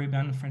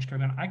French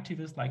Caribbean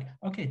activists,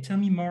 okay, tell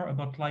me more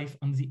about life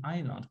on the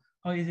island,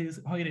 how it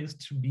is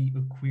to be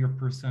a queer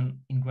person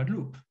in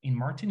Guadeloupe, in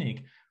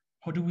Martinique.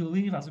 How do we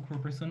live as a queer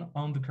person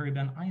on the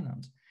Caribbean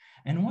island?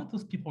 And what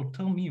those people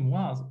told me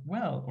was,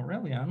 well,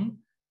 Aurelien,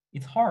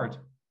 it's hard,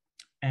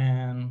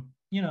 and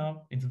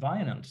it's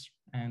violent,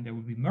 and there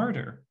will be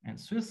murder and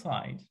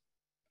suicide,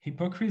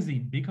 hypocrisy,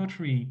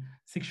 bigotry,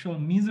 sexual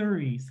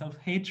misery,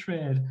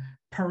 self-hatred,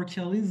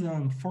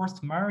 parochialism,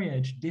 forced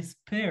marriage,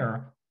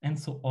 despair, and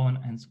so on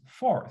and so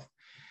forth.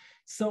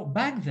 So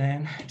back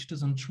then,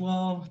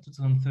 2012,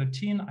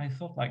 2013, I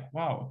thought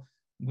wow,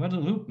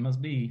 Guadeloupe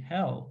must be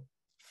hell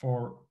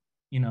for,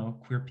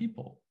 queer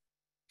people.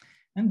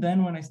 And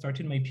then when I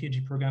started my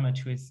PhD program at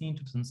USC in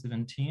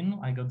 2017,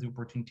 I got the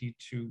opportunity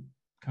to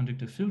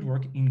conduct a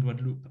fieldwork in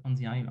Guadeloupe on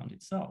the island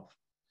itself.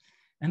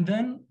 And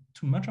then,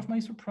 to much of my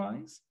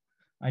surprise,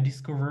 I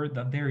discovered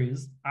that there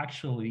is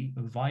actually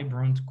a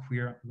vibrant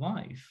queer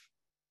life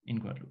in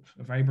Guadeloupe,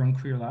 a vibrant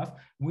queer life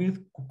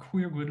with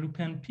queer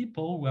Guadeloupean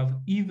people who have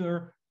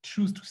either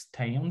choose to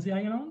stay on the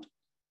island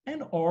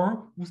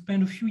or who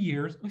spend a few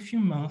years, a few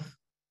months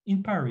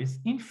in Paris,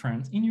 in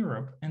France, in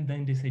Europe, and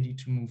then decided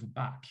to move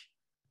back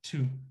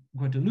to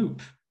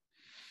Guadeloupe.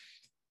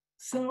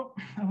 So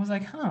I was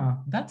like,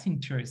 that's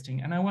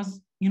interesting. And I was,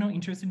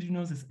 interested to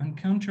know these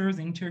encounters,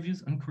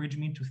 interviews encouraged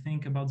me to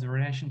think about the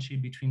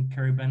relationship between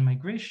Caribbean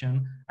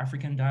migration,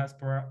 African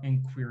diaspora,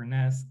 and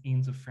queerness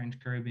in the French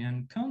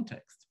Caribbean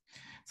context.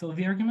 So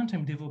the argument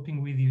I'm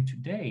developing with you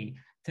today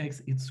takes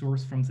its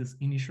source from this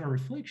initial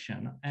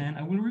reflection, and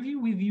I will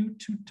review with you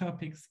two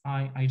topics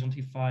I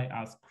identify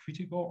as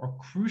critical or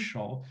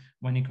crucial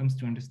when it comes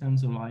to understand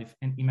the life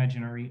and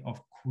imaginary of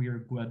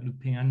queer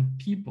Guadeloupean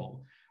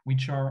people,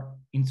 which are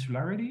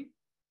insularity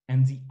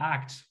and the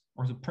act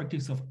or the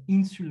practice of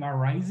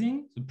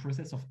insularizing, the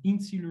process of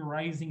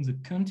insularizing the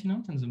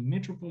continent and the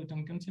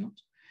metropolitan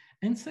continent.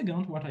 And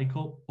second, what I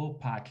call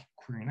opaque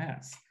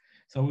queerness.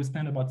 So we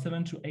spend about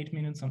 7 to 8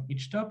 minutes on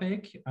each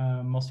topic,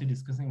 mostly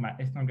discussing my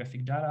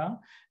ethnographic data.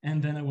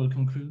 And then I will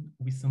conclude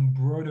with some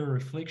broader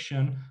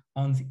reflection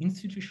on the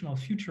institutional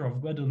future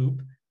of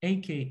Guadeloupe,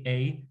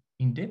 AKA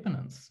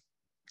independence.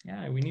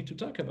 Yeah, we need to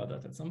talk about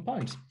that at some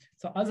point.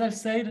 So as I've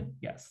said,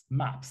 yes,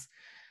 maps.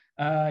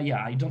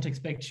 Yeah, I don't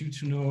expect you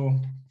to know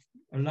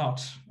a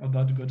lot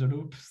about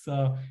Guadeloupe.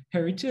 So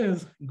here it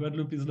is.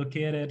 Guadeloupe is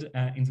located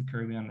in the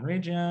Caribbean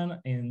region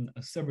in a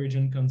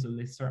subregion called the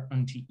Lesser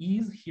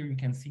Antilles. Here you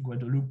can see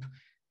Guadeloupe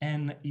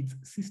and its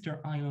sister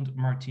island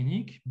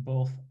Martinique.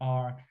 Both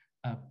are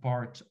a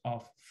part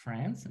of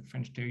France and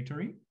French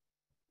territory.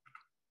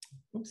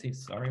 Oopsie,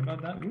 sorry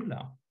about that.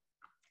 Ooh-la.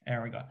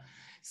 There we go.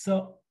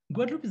 So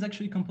Guadeloupe is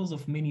actually composed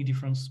of many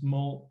different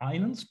small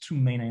islands, 2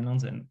 main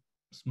islands and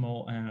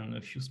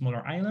a few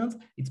smaller islands.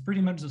 It's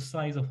pretty much the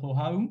size of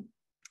Oahu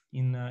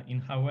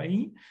in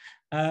Hawaii.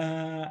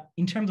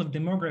 In terms of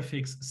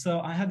demographics, so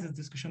I had this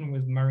discussion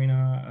with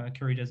Marina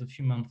Carides a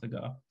few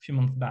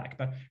months back,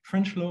 but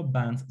French law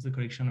bans the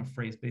collection of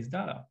race-based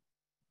data.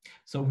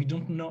 So we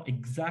don't know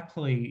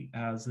exactly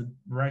the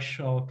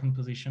racial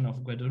composition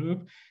of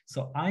Guadeloupe.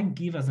 So I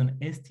give as an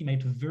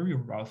estimate, very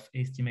rough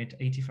estimate,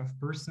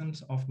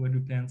 85% of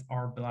Guadeloupeans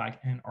are Black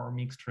and are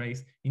mixed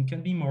race. It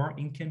can be more,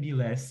 it can be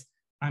less.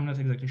 I'm not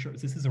exactly sure.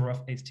 This is a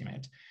rough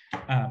estimate,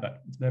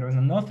 but it's better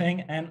than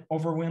nothing. And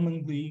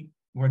overwhelmingly,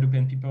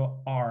 Guadeloupean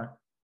people are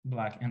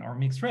Black and are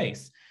mixed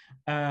race.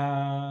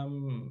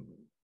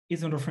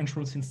 It's under French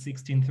rule since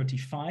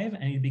 1635,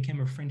 and it became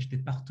a French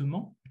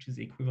département, which is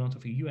the equivalent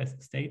of a US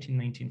state in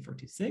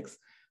 1946.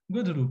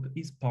 Guadeloupe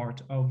is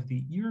part of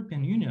the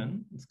European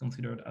Union. It's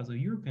considered as a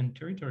European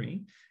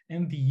territory,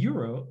 and the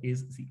euro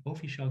is the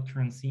official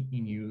currency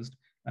used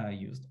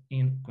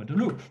in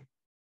Guadeloupe.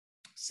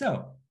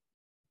 So,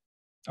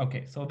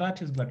 okay, so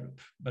that is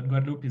Guadeloupe, but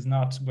Guadeloupe is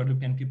not,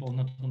 Guadeloupean people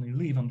not only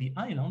live on the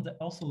island, they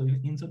also live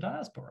in the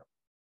diaspora.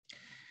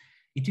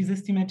 It is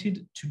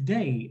estimated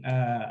today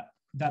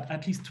that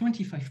at least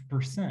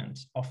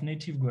 25% of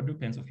native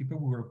Guadeloupeans, of people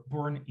who were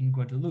born in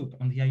Guadeloupe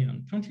on the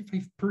island,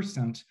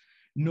 25%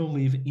 now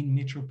live in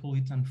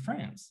metropolitan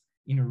France,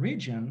 in a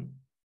region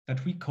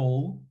that we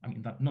call,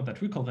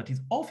 that is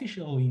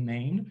officially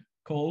named,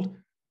 called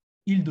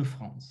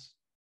Île-de-France,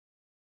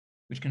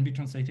 which can be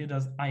translated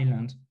as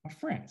Island of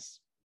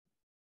France.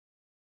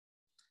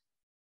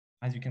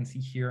 As you can see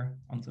here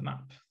on the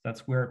map,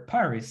 that's where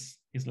Paris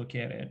is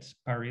located.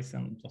 Paris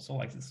and also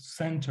like the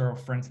center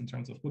of France in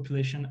terms of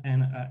population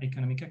and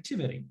economic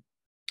activity.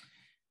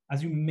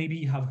 As you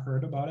maybe have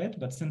heard about it,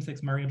 but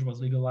same-sex marriage was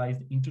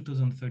legalized in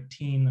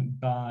 2013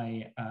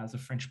 by the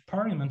French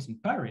Parliament in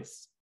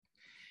Paris.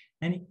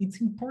 And it's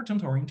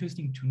important or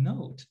interesting to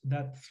note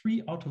that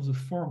 3 out of the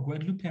 4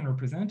 Guadeloupean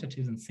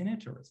representatives and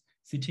senators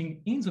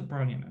sitting in the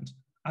parliament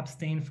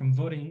abstained from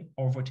voting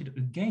or voted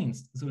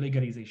against the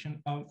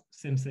legalization of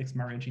same-sex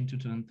marriage in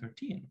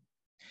 2013.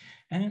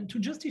 And to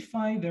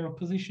justify their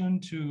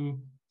opposition to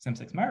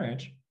same-sex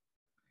marriage,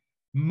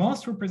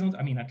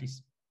 at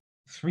least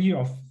 3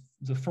 of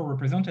the 4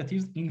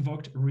 representatives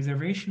invoked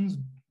reservations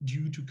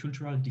due to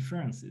cultural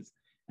differences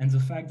and the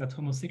fact that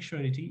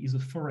homosexuality is a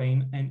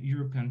foreign and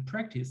European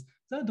practice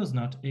that does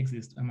not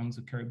exist among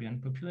the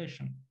Caribbean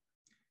population.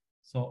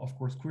 So of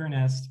course,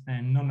 queerness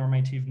and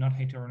non-normative, not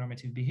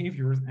heteronormative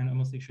behaviors and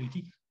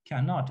homosexuality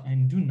cannot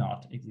and do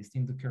not exist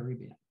in the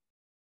Caribbean.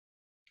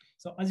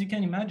 So as you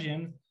can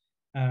imagine,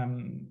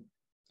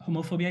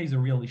 homophobia is a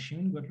real issue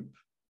in Guadeloupe,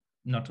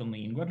 not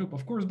only in Guadeloupe,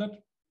 of course,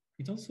 but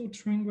it's also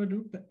true in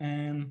Guadeloupe.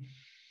 And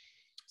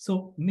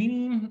so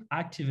many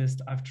activists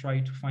have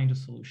tried to find a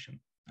solution.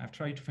 I've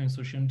tried to find a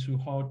solution to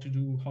how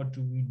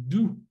do we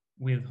do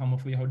with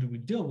homophobia, how do we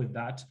deal with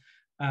that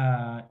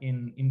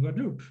in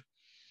Guadeloupe.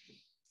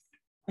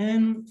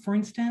 And for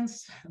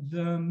instance,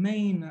 the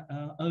main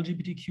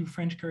LGBTQ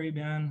French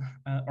Caribbean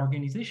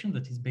organization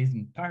that is based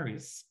in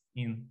Paris,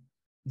 in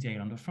the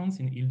island of France,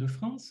 in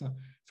Île-de-France,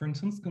 for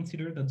instance,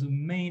 considered that the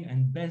main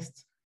and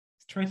best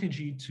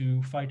strategy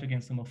to fight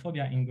against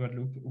homophobia in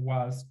Guadeloupe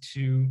was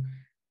to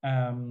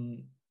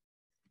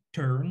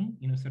turn,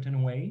 in a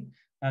certain way,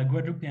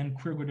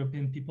 queer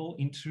Guadeloupean people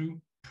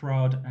into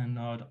proud and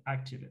nod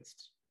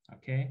activists,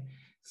 okay?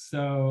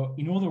 So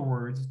in other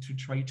words, to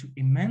try to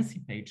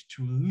emancipate,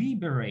 to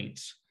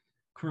liberate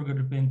queer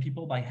Guadeloupean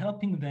people by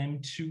helping them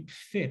to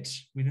fit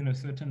within a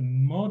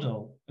certain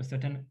model, a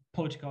certain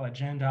political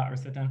agenda, or a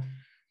certain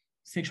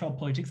sexual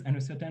politics, and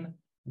a certain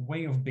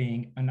way of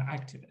being an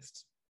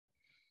activist.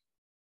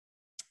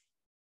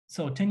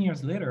 So 10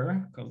 years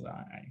later, because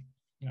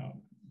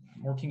I'm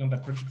working on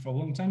that project for a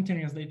long time, 10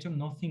 years later,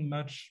 nothing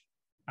much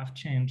have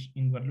changed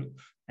in Guadeloupe,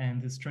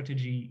 and the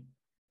strategy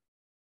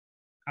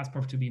has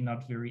proved to be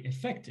not very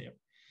effective.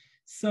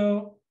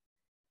 So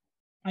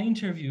I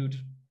interviewed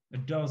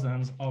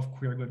dozens of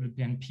queer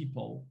Guadeloupean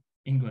people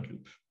in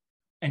Guadeloupe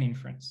and in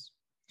France.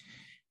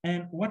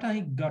 And what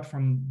I got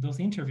from those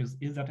interviews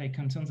is that I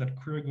contend that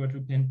queer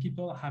Guadeloupean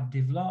people have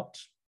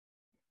developed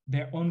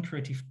their own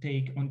creative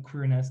take on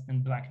queerness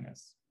and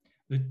Blackness,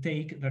 a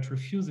take that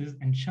refuses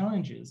and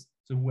challenges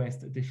the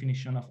West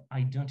definition of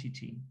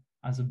identity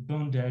as a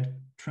bonded,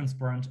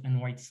 transparent, and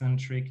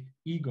white-centric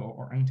ego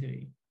or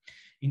entity.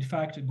 In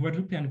fact,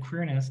 Guadeloupean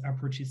queerness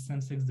approaches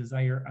same-sex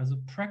desire as a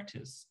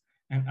practice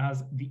and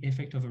as the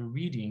effect of a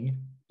reading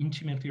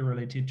intimately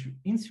related to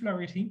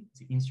insularity,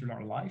 the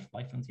insular life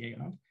on the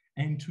island,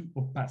 and to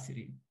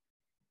opacity.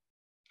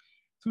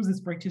 Through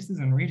these practices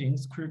and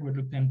readings, queer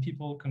Guadeloupean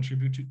people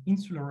contribute to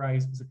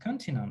insularize the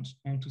continent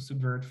and to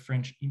subvert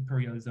French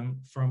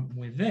imperialism from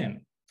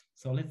within.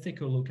 So let's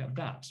take a look at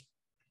that.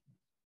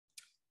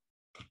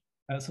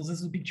 So this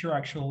is a picture I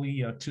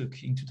actually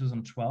took in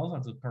 2012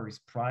 at the Paris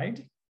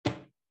Pride,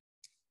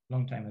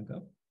 long time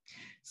ago.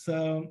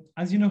 So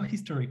as you know,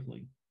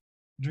 historically,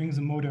 during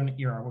the modern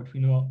era, what we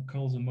know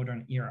calls the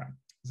modern era,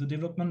 the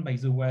development by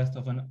the West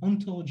of an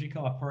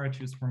ontological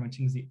apparatus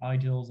promoting the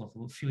ideals of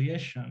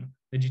affiliation,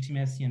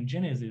 legitimacy, and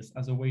genesis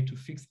as a way to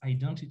fix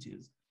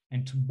identities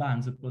and to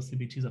ban the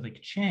possibilities of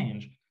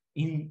exchange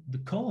in the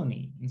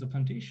colony, in the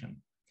plantation,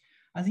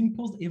 has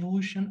imposed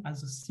evolution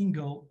as a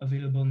single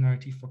available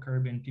narrative for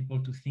Caribbean people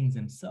to think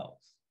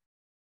themselves.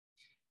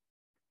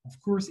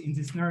 Of course, in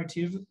this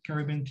narrative,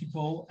 Caribbean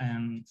people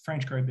and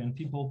French Caribbean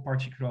people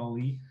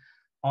particularly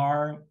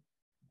are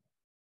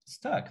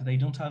stuck. They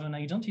don't have an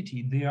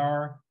identity. They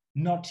are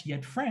not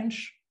yet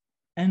French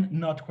and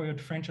not quite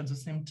French at the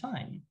same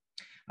time.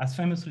 As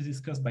famously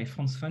discussed by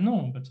Frantz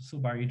Fanon, but also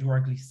by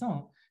Edouard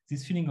Glissant,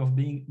 this feeling of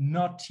being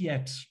not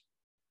yet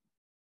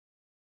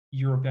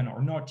European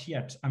or not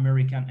yet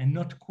American and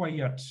not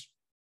quite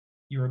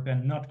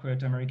European, not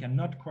quite American,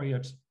 not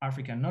quite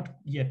African, not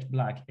yet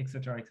Black,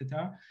 etc.,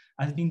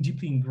 has been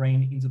deeply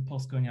ingrained in the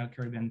post-colonial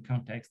Caribbean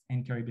context,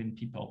 and Caribbean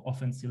people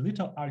often see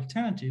little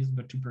alternatives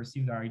but to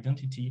perceive their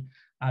identity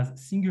as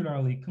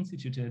singularly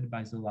constituted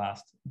by the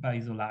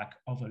lack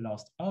of a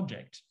lost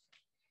object,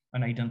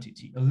 an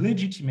identity, a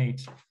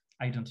legitimate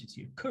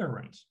identity, a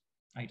current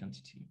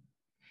identity.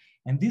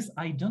 And this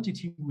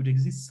identity would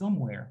exist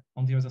somewhere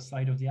on the other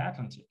side of the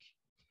Atlantic.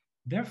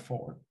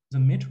 Therefore, the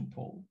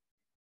metropole,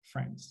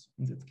 France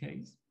in this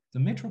case, the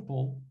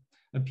metropole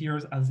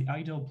appears as the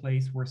ideal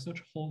place where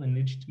such whole and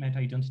legitimate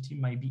identity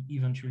might be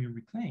eventually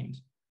reclaimed.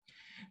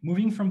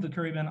 Moving from the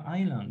Caribbean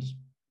island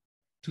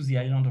to the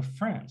island of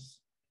France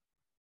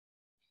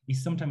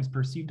is sometimes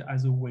perceived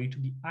as a way to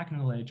be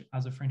acknowledged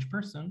as a French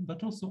person,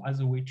 but also as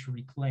a way to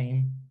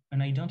reclaim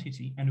an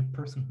identity and a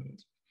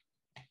personhood.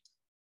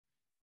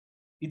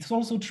 It's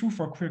also true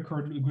for queer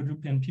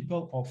Guadeloupean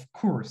people, of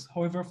course.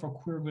 However, for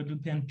queer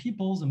Guadeloupean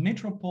people, the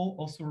metropole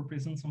also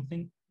represents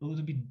something a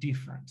little bit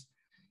different.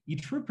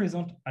 It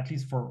represents, at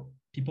least for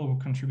people who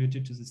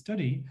contributed to the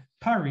study,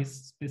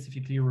 Paris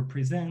specifically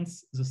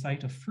represents the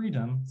site of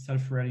freedom,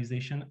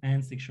 self-realization,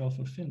 and sexual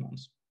fulfillment.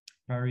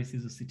 Paris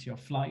is a city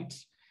of light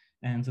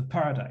and the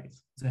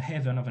paradise, the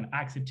heaven of an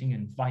accepting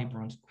and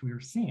vibrant queer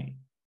scene.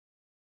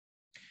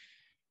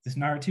 This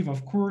narrative,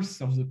 of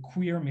course, of the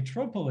queer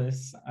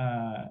metropolis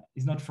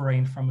is not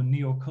foreign from a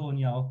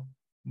neo-colonial,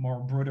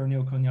 more broader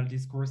neo-colonial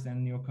discourse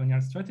and neo-colonial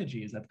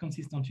strategies that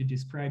consistently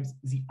describes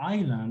the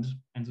island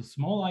and the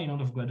small island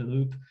of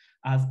Guadeloupe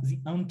as the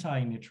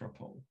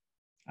anti-metropole,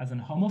 as an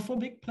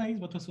homophobic place,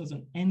 but also as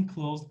an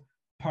enclosed,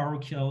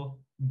 parochial,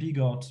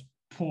 bigot,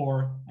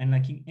 poor, and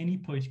lacking any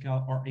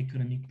political or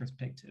economic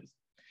perspectives.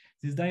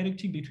 This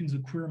dialectic between the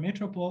queer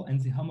metropole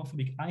and the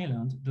homophobic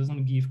island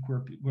doesn't give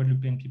queer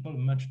Guadeloupean people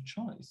much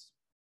choice.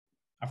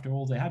 After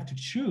all, they have to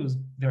choose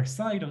their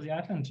side of the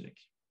Atlantic.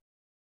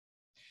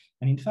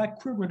 And in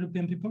fact, queer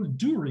Guadeloupean people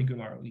do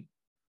regularly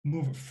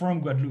move from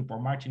Guadeloupe or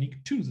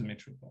Martinique to the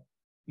metropole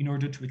in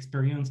order to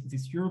experience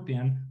this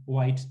European,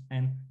 white,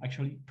 and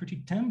actually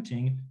pretty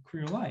tempting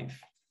queer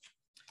life.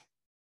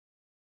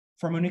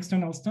 From an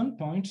external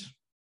standpoint,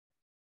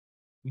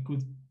 we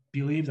could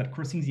believe that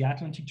crossing the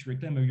Atlantic to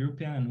reclaim a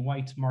European and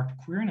white marked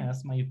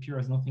queerness might appear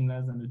as nothing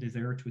less than a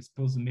desire to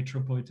expose the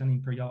metropolitan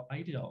imperial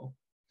ideal.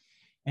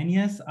 And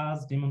yes,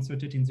 as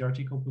demonstrated in the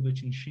article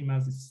published in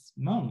Shima this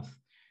month,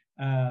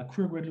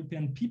 queer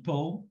Guadeloupean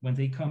people, when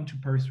they come to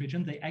Paris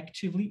region, they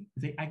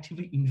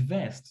actively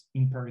invest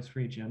in Paris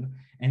region,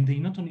 and they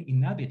not only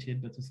inhabit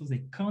it, but also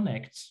they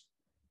connect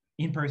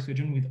in Paris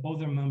region with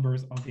other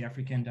members of the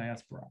African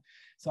diaspora.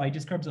 So I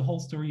described the whole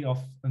story of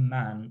a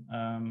man,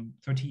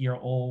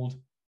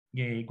 30-year-old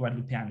gay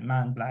Guadeloupean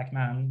man, Black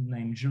man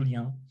named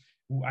Julien,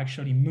 who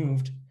actually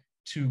moved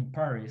to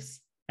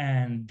Paris,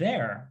 and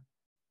there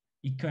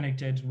he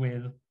connected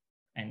with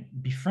and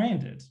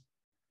befriended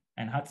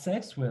and had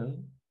sex with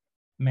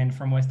men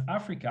from West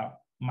Africa,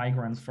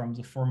 migrants from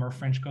the former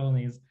French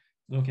colonies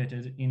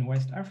located in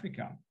West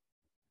Africa.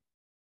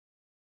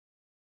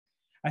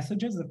 I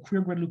suggest that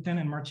queer Guadeloupean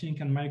and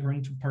Martinican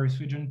migrants to Paris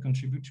region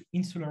contribute to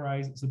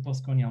insularize the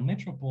post-colonial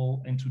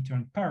metropole and to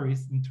turn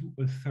Paris into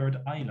a third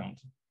island,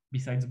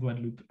 besides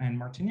Guadeloupe and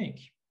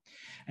Martinique.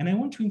 And I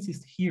want to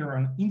insist here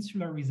on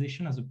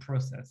insularization as a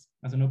process,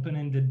 as an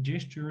open-ended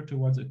gesture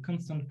towards a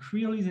constant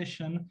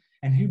creolization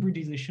and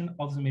hybridization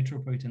of the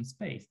metropolitan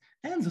space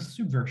and the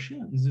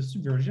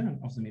subversion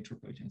of the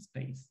metropolitan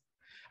space.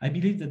 I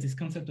believe that this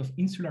concept of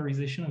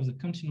insularization of the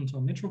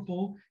continental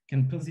metropole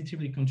can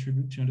positively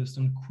contribute to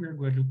understand queer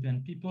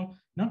Guadeloupean people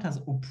not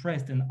as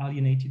oppressed and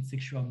alienated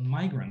sexual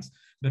migrants,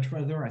 but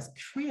rather as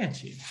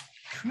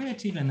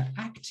creative and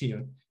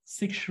active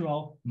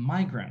sexual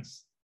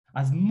migrants,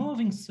 as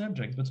moving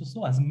subjects, but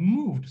also as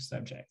moved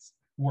subjects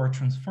who are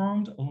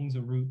transformed along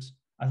the route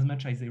as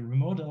much as they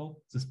remodel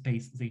the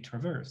space they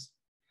traverse.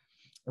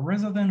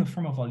 Rather than a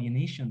form of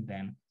alienation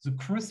then, the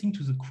crossing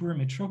to the queer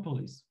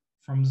metropolis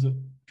from the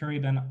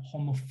Caribbean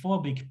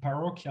homophobic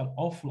parochial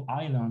awful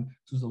island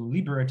to the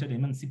liberated,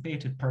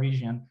 emancipated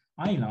Parisian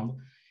island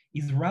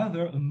is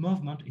rather a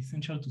movement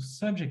essential to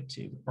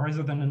subjective,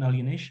 rather than an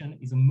alienation,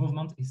 is a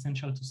movement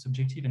essential to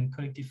subjective and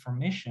collective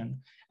formation,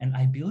 and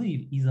I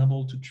believe is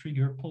able to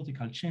trigger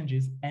political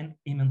changes and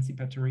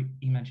emancipatory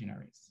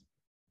imaginaries.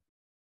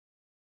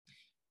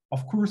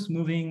 Of course,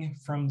 moving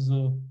from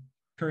the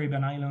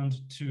Caribbean island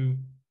to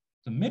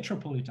the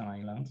metropolitan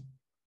island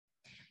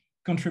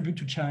contribute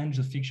to challenge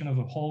the fiction of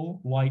a whole,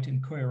 white,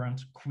 and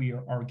coherent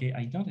queer or gay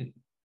identity.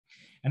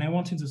 And I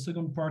want in the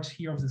second part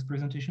here of this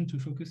presentation to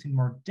focus in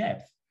more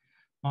depth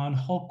on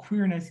how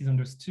queerness is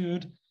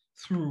understood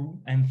through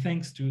and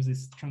thanks to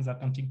this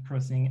transatlantic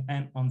crossing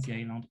and on the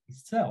island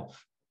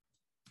itself.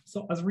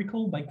 So as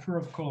recalled by queer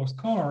of color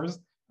scholars,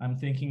 I'm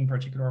thinking in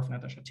particular of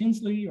Natasha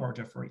Tinsley or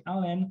Jeffrey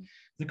Allen,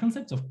 the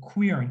concepts of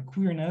queer and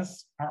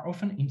queerness are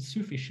often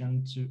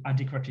insufficient to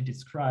adequately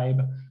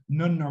describe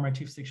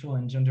non-normative sexual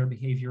and gender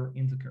behavior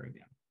in the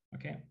Caribbean,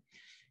 okay?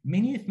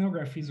 Many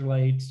ethnographies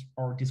relate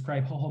or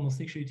describe how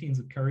homosexuality in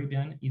the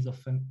Caribbean is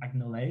often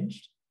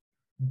acknowledged,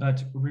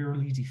 but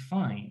rarely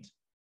defined.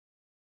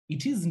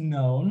 It is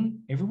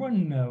known,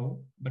 everyone knows,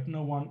 but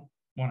no one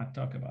want to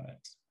talk about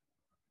it.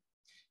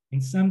 In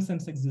some,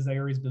 same-sex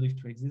desire is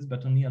believed to exist,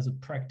 but only as a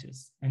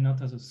practice and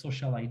not as a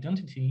social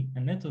identity,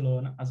 and let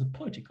alone as a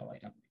political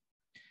identity.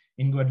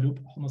 In Guadeloupe,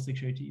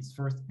 homosexuality is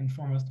first and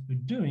foremost a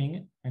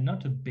doing and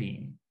not a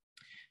being.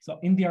 So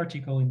in my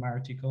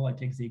article, I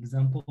take the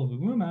example of a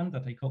woman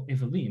that I call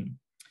Evelyn,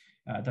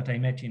 that I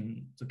met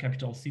in the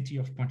capital city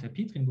of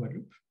Pointe-à-Pitre in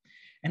Guadeloupe.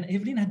 And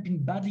Evelyn had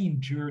been badly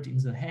injured in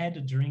the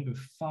head during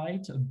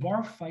a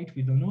bar fight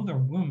with another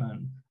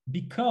woman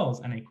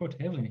because, and I quote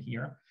Evelyn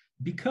here,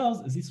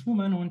 because this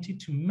woman wanted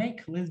to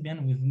make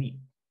lesbian with me.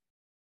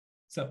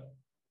 So,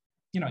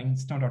 in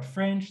standard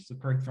French, the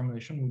correct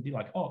formulation would be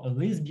like, oh, a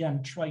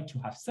lesbian tried to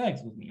have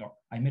sex with me, or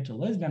I met a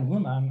lesbian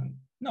woman.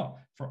 No,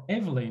 for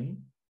Evelyn,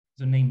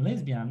 the name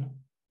lesbian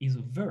is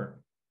a verb.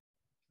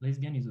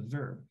 Lesbian is a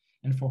verb.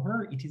 And for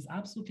her, it is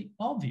absolutely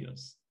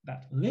obvious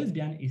that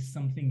lesbian is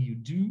something you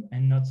do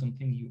and not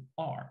something you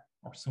are,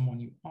 or someone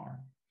you are.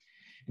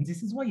 And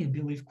this is why I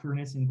believe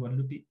queerness in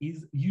Guadeloupe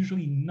is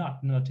usually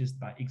not noticed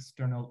by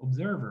external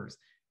observers.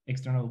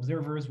 External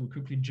observers will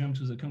quickly jump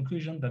to the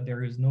conclusion that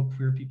there is no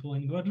queer people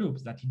in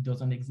Guadeloupe, that it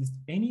doesn't exist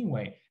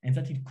anyway, and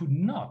that it could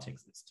not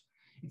exist.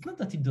 It's not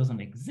that it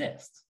doesn't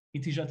exist,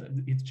 it's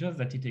just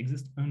that it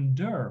exists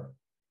under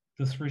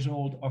the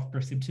threshold of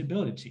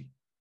perceptibility,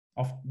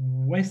 of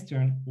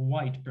Western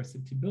white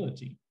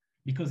perceptibility,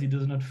 because it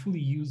does not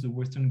fully use the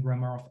Western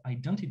grammar of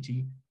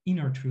identity,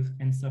 inner truth,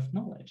 and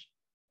self-knowledge.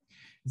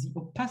 The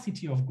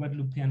opacity of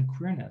Guadeloupean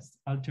queerness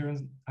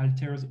alters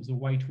the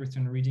white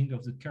Western reading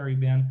of the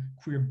Caribbean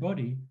queer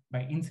body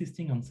by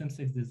insisting on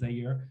same-sex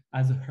desire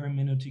as a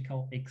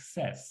hermeneutical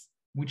excess,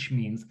 which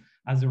means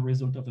as a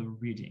result of a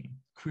reading.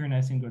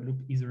 Queerness in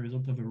Guadeloupe is a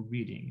result of a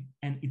reading,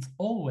 and it's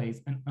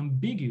always an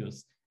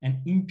ambiguous and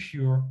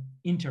impure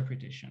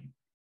interpretation.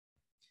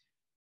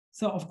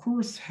 So of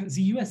course,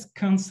 the US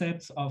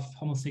concepts of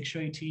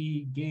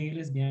homosexuality, gay,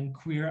 lesbian,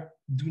 queer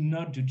do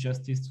not do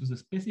justice to the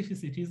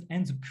specificities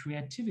and the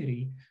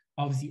creativity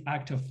of the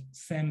act of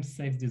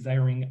same-sex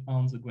desiring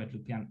on the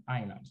Guadeloupean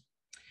island.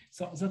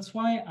 So that's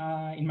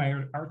why in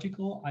my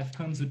article, I've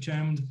coined the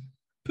term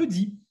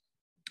PD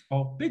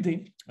or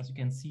PD, as you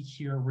can see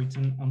here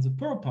written on the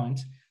PowerPoint,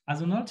 as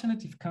an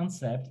alternative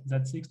concept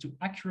that seeks to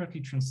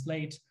accurately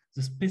translate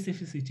the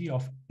specificity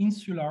of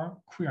insular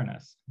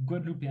queerness,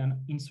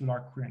 Guadeloupean insular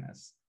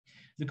queerness.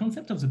 The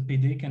concept of the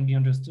PD can be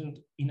understood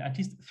in at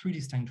least three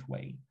distinct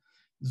ways.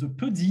 The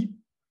PD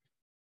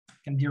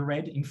can be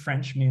read in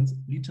French means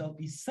little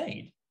is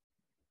said,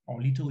 or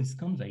little is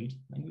conveyed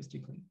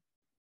linguistically.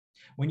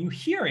 When you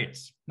hear it,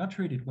 not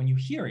read it, when you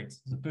hear it,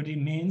 the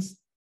PD means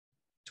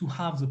to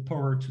have the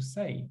power to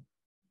say.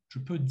 Je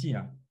peux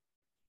dire,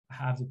 I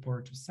have the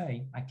power to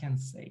say, I can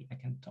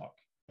talk.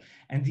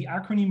 And the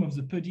acronym of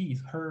the PD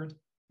is heard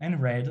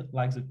and read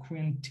like the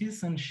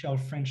quintessential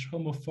French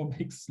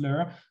homophobic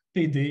slur,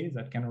 PD,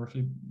 that can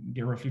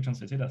be roughly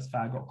translated as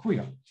fag or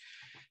queer.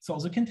 So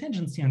the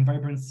contingency and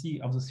vibrancy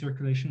of the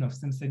circulation of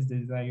same-sex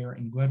desire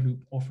in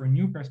Guadeloupe offer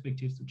new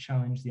perspectives to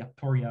challenge the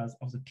aporias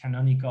of the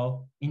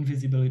canonical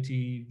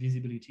invisibility,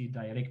 visibility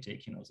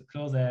dialectic, the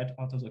closet,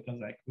 out of the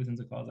closet, within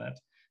the closet,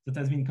 that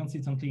has been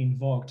consistently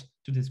invoked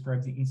to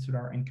describe the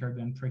insular and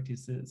Caribbean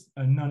practices,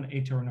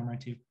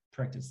 non-heteronormative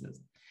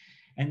practices.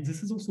 And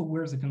this is also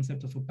where the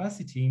concept of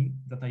opacity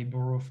that I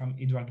borrow from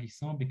Edouard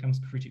Glissant becomes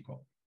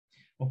critical.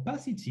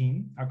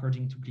 Opacity,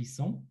 according to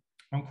Glissant,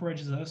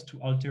 encourages us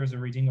to alter the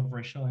reading of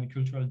racial and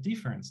cultural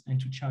difference and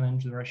to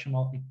challenge the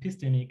rational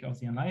epistemic of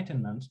the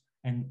Enlightenment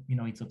and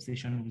its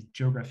obsession with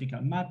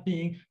geographical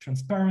mapping,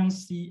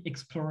 transparency,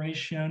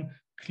 exploration,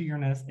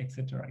 clearness,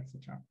 etc.,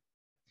 etc.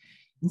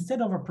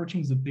 Instead of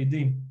approaching the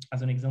PD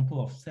as an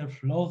example of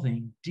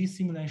self-loathing,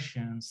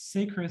 dissimulation,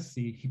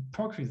 secrecy,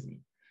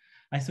 hypocrisy,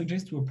 I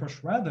suggest to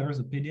approach rather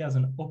the PD as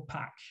an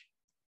opaque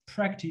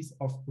practice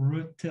of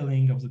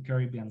retelling of the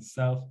Caribbean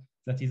South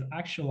that is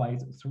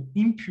actualized through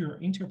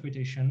impure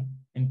interpretation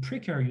and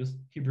precarious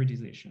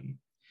hybridization.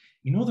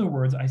 In other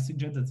words, I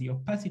suggest that the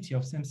opacity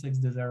of same-sex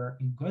desire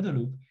in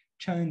Guadeloupe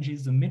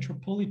challenges the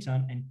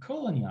metropolitan and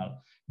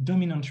colonial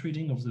dominant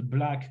reading of the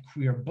Black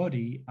queer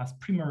body as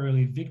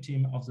primarily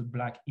victim of the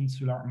Black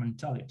insular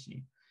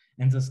mentality,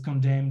 and thus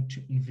condemned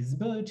to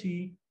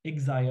invisibility,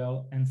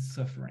 exile, and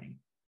suffering.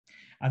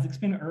 As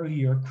explained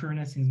earlier,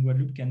 queerness in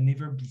Guadeloupe can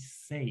never be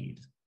said.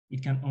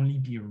 It can only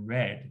be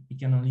read. It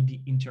can only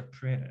be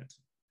interpreted.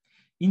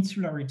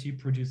 Insularity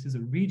produces a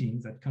reading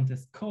that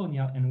contests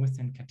colonial and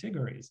Western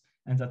categories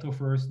and that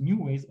offers new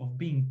ways of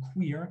being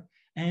queer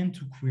and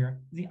to queer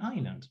the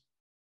island.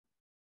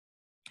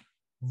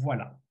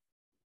 Voilà.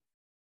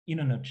 In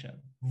a nutshell,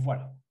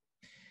 voilà.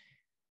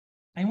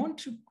 I want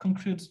to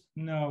conclude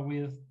now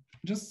with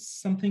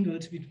just something a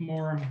little bit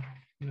more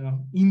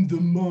in the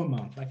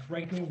moment, like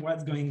right now,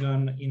 what's going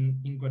on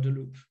in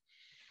Guadeloupe.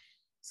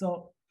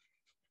 So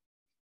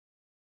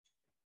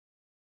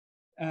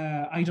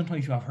I don't know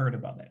if you have heard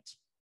about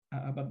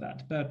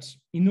that, but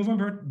in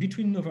November,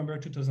 between November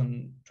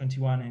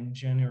 2021 and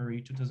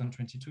January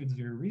 2022, it's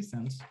very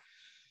recent,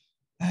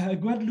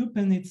 Guadeloupe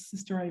and its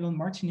sister island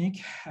Martinique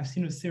have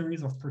seen a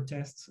series of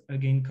protests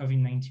against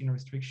COVID-19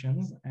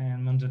 restrictions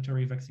and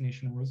mandatory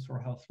vaccination rules for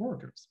health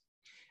workers.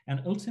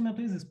 And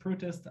ultimately, these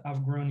protests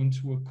have grown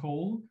into a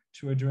call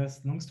to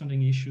address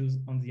long-standing issues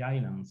on the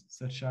islands,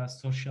 such as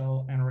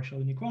social and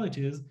racial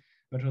inequalities,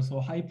 but also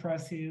high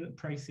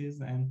prices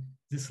and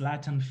this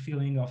latent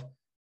feeling of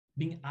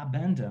being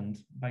abandoned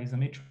by the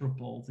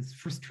metropole, this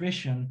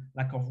frustration,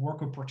 lack of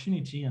work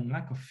opportunity, and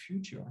lack of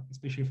future,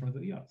 especially for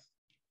the youth.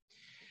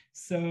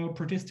 So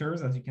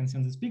protesters, as you can see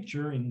on this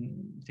picture,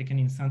 taken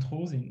in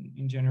Sainte-Rose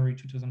in January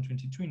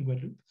 2022 in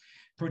Guadeloupe,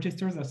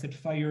 protesters have set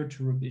fire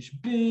to rubbish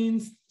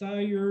bins,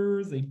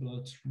 tires, they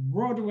blocked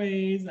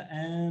roadways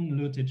and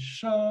looted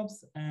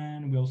shops,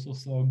 and we also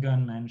saw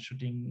gunmen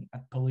shooting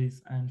at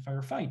police and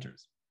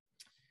firefighters.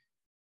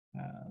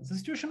 The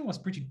situation was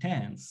pretty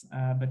tense,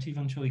 but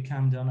eventually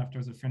calmed down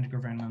after the French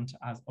government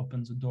has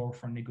opened the door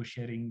for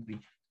negotiating the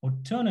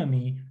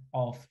autonomy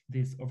of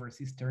these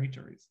overseas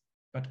territories.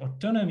 But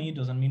autonomy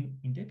doesn't mean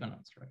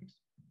independence, right?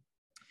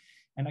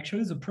 And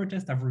actually, the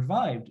protests have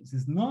revived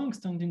this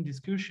long-standing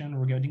discussion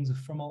regarding the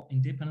formal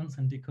independence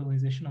and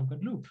decolonization of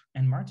Guadeloupe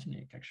and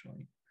Martinique,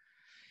 actually.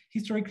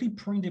 Historically,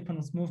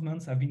 pro-independence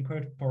movements have been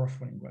quite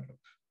powerful in Guadeloupe,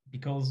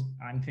 because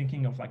I'm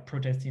thinking of like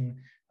protesting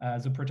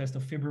the protest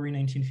of February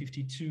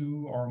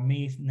 1952 or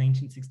May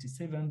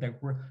 1967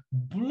 that were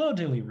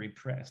bloodily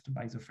repressed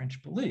by the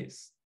French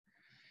police.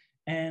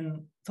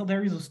 And so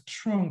there is a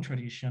strong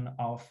tradition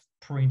of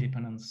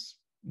pro-independence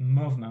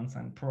movements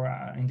and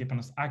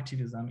pro-independence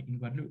activism in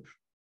Guadeloupe.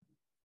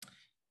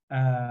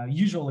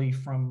 Usually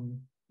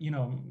from,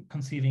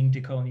 conceiving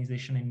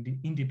decolonization and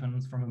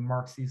independence from a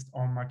Marxist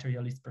or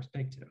materialist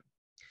perspective.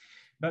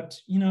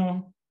 But,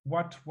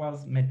 what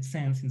made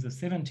sense in the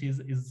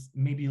 70s is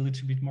maybe a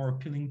little bit more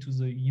appealing to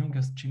the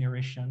youngest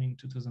generation in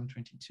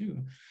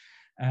 2022.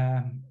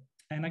 And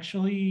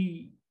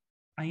actually,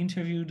 I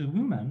interviewed a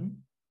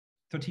woman,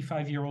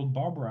 35-year-old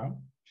Barbara.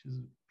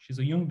 She's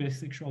a young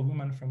bisexual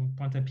woman from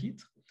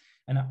Pointe-à-Pitre.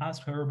 And I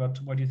asked her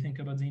about what do you think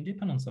about the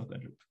independence of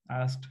Guadeloupe? I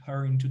asked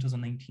her in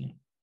 2019.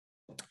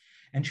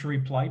 And she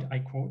replied, I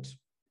quote,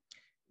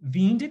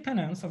 "The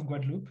independence of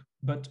Guadeloupe,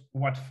 but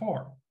what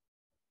for?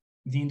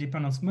 The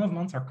independence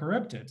movements are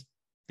corrupted.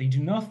 They do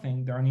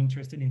nothing. They are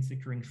interested in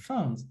securing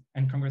funds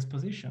and Congress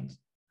positions.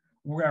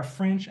 We are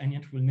French and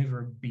yet will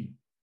never be.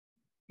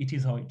 It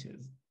is how it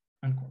is,"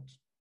 unquote.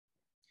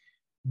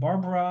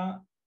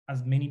 Barbara,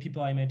 as many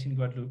people I met in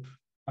Guadeloupe,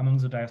 among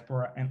the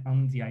diaspora and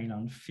on the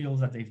island, feel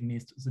that they've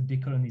missed the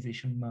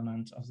decolonization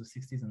moment of the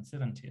 60s and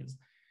 70s.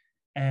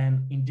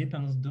 And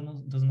independence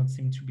does not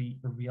seem to be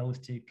a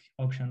realistic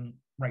option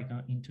right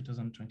now in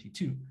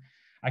 2022.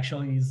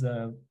 Actually,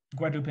 the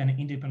Guadeloupean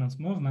independence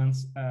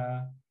movements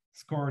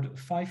scored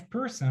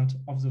 5%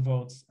 of the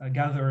votes,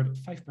 gathered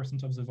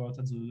 5% of the votes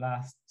at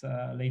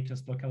the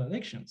latest local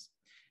elections.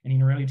 And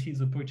in reality,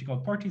 the political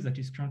party that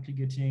is currently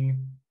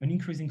getting an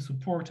increasing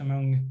support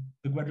among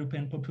the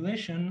Guadeloupean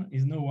population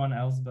is no one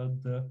else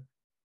but the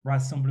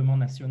Rassemblement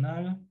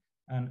National,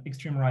 an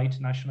extreme right,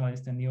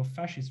 nationalist, and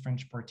neo-fascist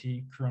French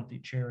party currently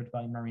chaired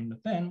by Marine Le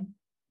Pen.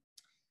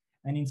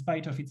 And in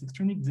spite of its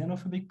extremely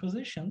xenophobic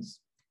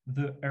positions,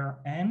 the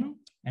RN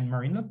and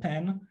Marine Le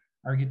Pen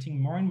are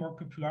getting more and more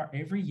popular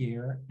every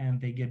year, and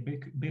they get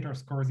better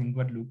scores in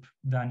Guadeloupe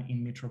than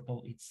in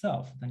Metropole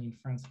itself, than in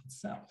France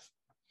itself.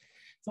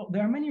 So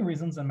there are many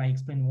reasons that might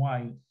explain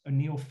why a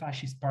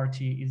neo-fascist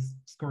party is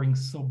scoring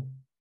so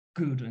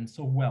good and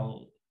so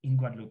well in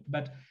Guadeloupe.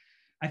 But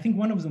I think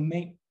one of the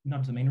main,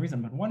 not the main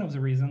reason, but one of the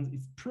reasons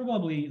is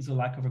probably the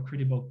lack of a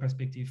credible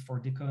perspective for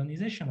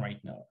decolonization right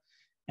now,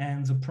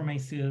 and the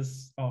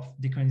promises of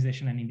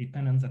decolonization and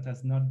independence that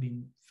has not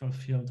been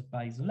fulfilled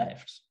by the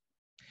left.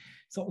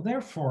 So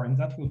therefore, and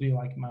that will be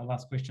like my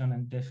last question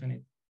and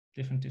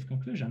definitive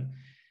conclusion,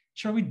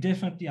 shall we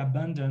definitely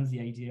abandon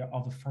the idea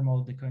of a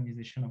formal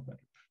decolonization of Guadeloupe?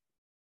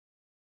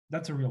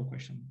 That's a real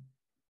question.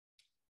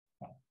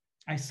 Well,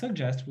 I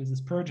suggest with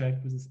this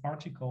project, with this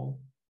article,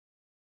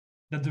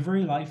 that the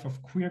very life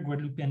of queer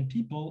Guadeloupean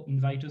people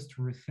invite us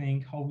to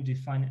rethink how we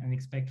define and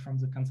expect from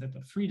the concept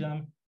of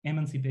freedom,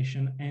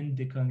 emancipation, and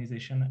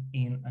decolonization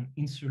in an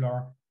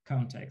insular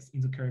context,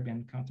 in the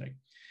Caribbean context.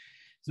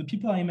 The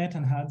people I met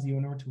and had the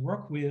honor to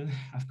work with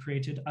have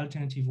created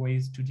alternative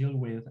ways to deal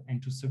with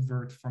and to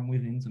subvert from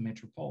within the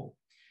metropole.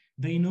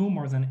 They know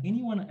more than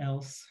anyone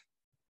else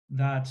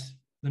that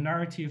the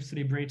narrative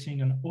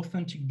celebrating an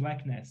authentic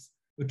Blackness,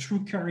 a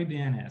true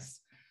Caribbeanness,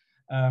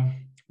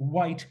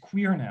 white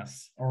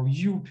queerness, or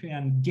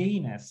European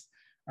gayness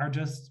are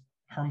just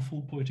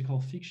harmful political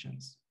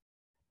fictions.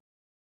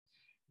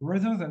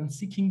 Rather than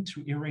seeking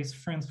to erase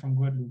France from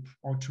Guadeloupe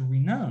or to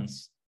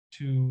renounce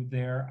to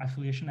their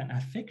affiliation and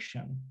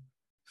affection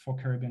for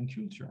Caribbean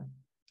culture,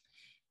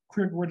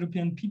 queer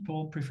Guadeloupean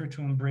people prefer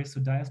to embrace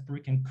a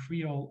diasporic and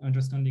Creole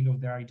understanding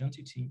of their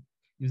identity,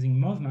 using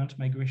movement,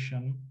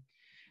 migration,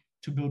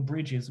 to build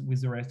bridges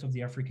with the rest of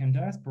the African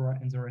diaspora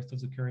and the rest of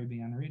the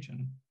Caribbean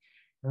region.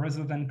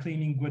 Rather than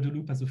claiming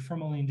Guadeloupe as a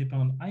formally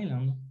independent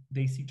island,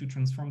 they seek to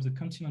transform the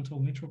continental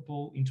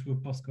metropole into a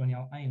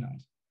post-colonial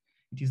island.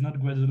 It is not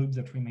Guadeloupe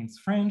that remains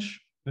French,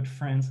 but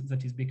France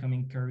that is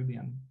becoming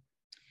Caribbean.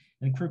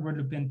 And queer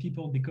Guadeloupean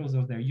people, because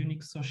of their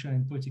unique social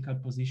and political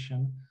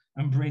position,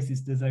 embrace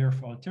this desire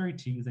for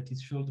alterity that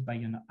is fueled by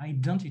an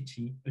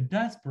identity, a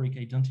diasporic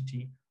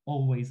identity,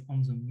 always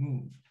on the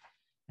move.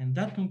 And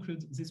that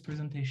concludes this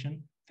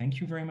presentation.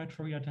 Thank you very much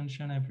for your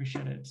attention. I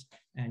appreciate it.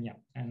 And yeah,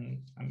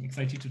 and I'm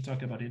excited to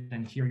talk about it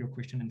and hear your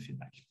question and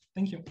feedback.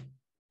 Thank you.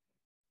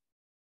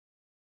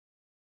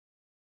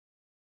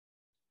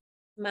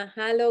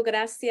 Mahalo,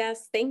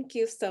 gracias. Thank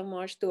you so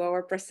much to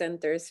our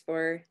presenters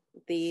for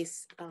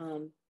these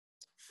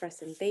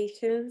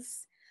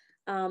presentations.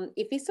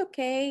 If it's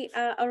okay,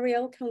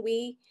 Aurel, can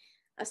we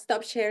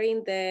stop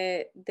sharing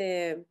the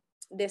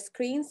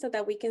screen so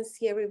that we can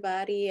see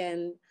everybody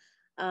and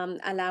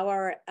allow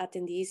our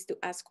attendees to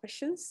ask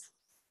questions?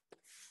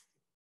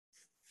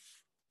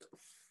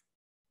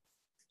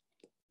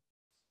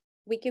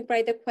 We can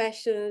write the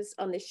questions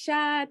on the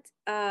chat,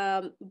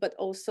 but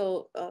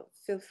also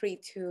feel free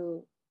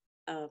to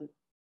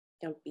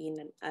jump in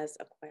and ask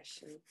a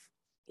question if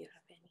you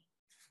have any.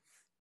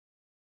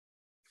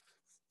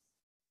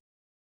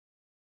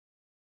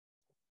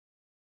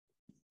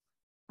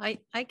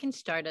 I can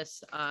start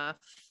us off.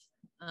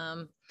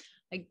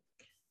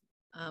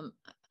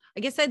 I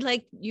guess I'd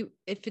like you,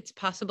 if it's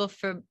possible,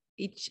 for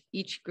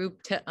each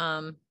group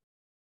to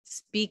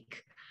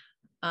speak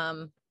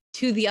to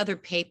the other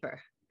paper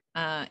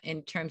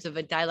in terms of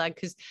a dialogue,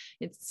 because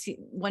it's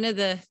one of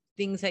the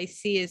things I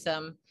see is,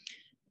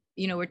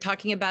 you know, we're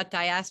talking about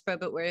diaspora,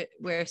 but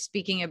we're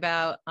speaking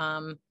about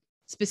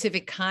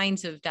specific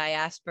kinds of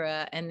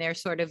diaspora and their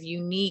sort of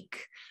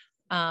unique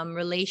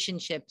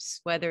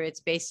relationships, whether it's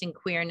based in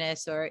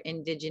queerness or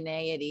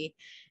indigeneity.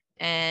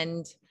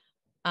 And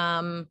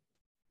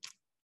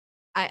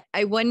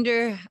I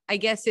wonder, I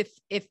guess,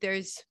 if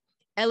there's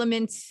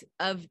elements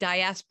of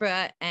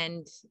diaspora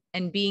and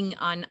being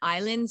on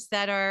islands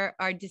that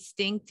are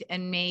distinct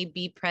and may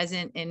be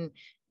present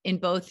in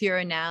both your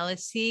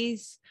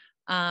analyses,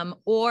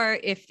 or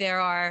if there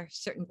are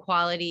certain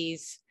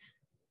qualities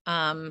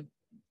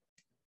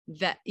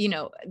that, you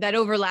know, that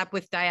overlap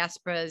with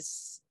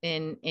diasporas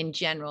in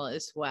general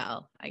as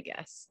well, I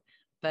guess.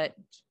 But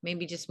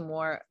maybe just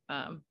more,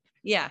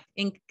 yeah,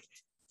 in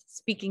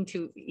speaking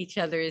to each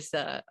other's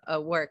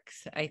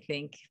works, I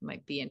think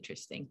might be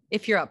interesting,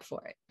 if you're up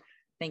for it.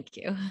 Thank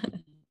you.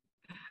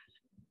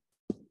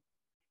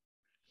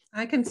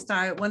 I can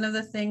start. One of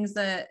the things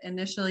that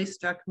initially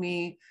struck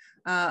me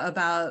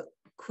about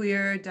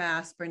queer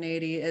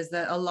diasporanity is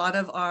that a lot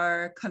of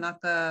our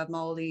Kanaka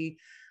Maoli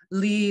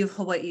leave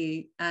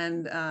Hawaii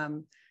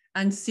and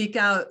seek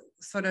out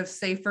sort of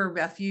safer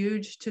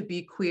refuge to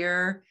be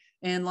queer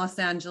in Los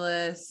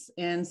Angeles,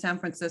 in San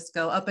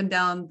Francisco, up and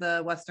down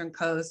the Western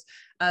Coast,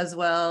 as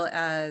well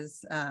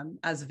as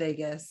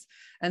Vegas.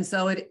 And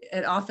so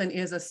it often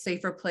is a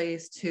safer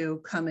place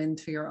to come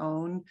into your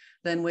own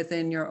than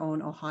within your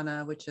own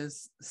ohana, which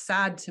is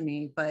sad to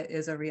me, but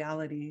is a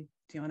reality.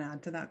 Do you want to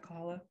add to that,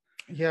 Kahala?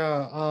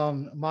 Yeah,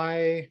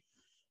 my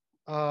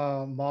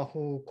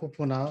mahu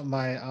kupuna,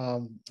 my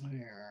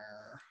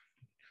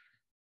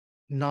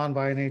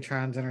non-binary,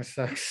 trans,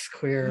 intersex,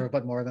 queer,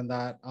 but more than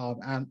that,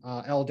 and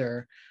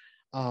elder.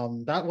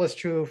 That was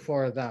true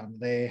for them.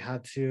 They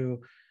had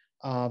to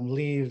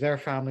leave their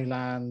family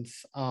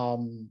lands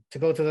to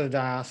go to the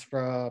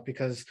diaspora,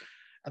 because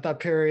at that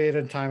period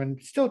in time,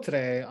 and still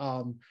today,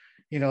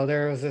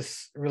 there was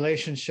this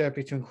relationship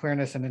between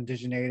queerness and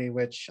indigeneity,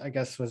 which I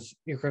guess was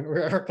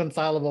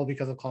irreconcilable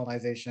because of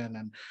colonization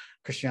and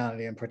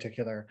Christianity in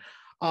particular.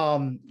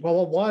 Well,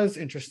 what was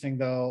interesting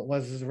though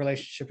was the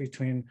relationship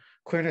between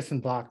queerness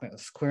and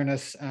Blackness,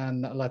 queerness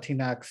and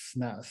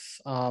Latinxness,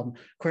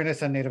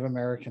 queerness and Native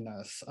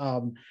Americanness,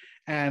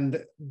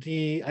 and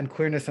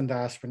queerness and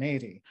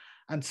diasporanity.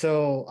 And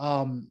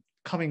so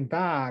coming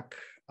back,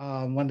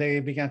 when they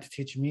began to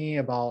teach me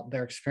about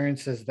their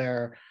experiences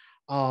there,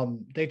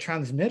 they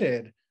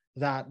transmitted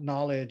that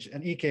knowledge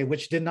and ike,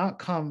 which did not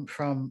come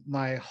from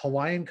my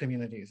Hawaiian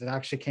communities. It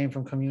actually came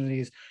from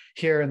communities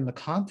here in the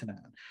continent.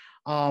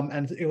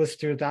 And it was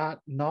through that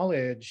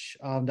knowledge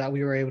that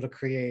we were able to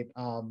create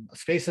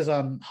spaces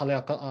on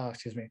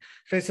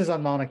spaces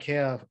on Mauna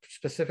Kea,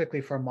 specifically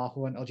for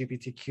Mahu and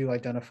LGBTQ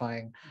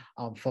identifying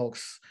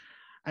folks.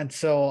 And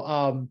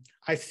so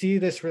I see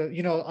this,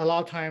 a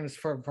lot of times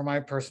for my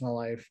personal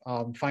life,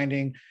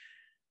 finding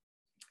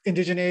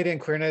indigeneity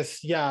and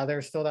queerness, yeah,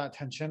 there's still that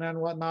tension and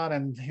whatnot.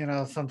 And,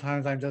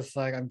 sometimes I'm just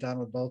like, I'm done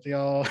with both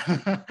y'all.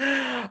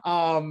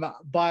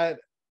 But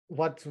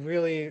what's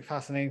really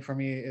fascinating for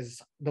me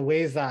is the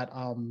ways that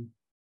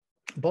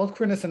both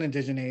queerness and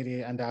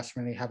indigeneity and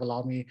diasporanity have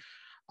allowed me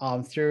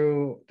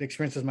through the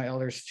experiences of my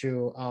elders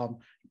to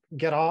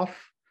get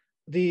off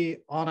the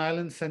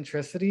on-island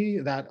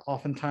centricity that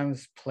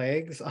oftentimes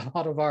plagues a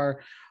lot of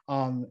our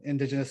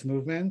indigenous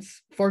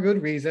movements, for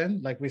good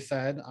reason. Like we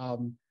said,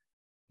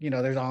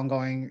 there's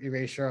ongoing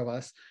erasure of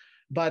us,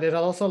 but it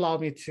also allowed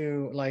me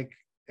to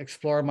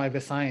explore my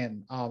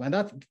Visayan. And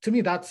that, to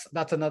me, that's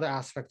another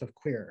aspect of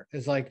queer,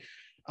 is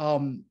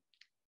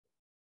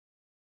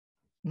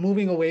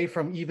moving away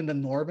from even the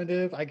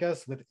normative, I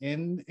guess,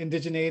 within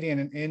indigeneity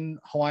and in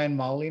Hawaiian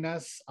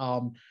Maoliness,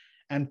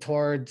 and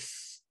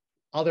towards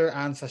other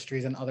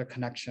ancestries and other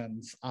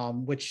connections,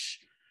 which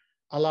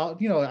allow,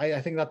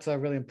 I think that's a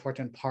really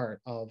important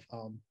part of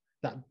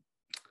that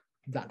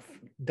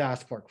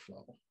diasporic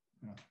flow.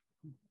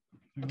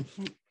 Yeah.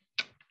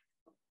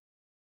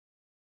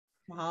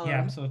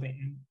 Yeah,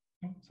 absolutely.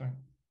 Oh, sorry.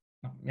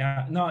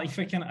 No, if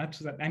I can add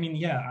to that, I mean,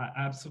 yeah,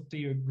 I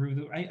absolutely agree with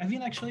you. I've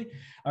been actually,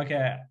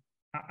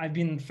 I've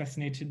been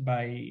fascinated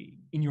by,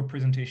 in your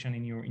presentation,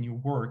 in your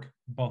work,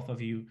 both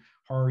of you,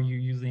 how are you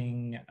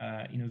using,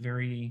 in a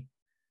very,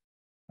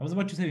 I was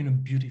about to say in a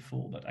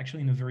beautiful, but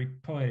actually in a very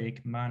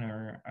poetic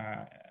manner,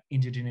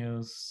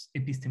 indigenous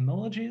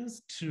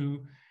epistemologies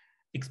to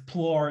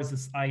explore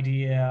this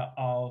idea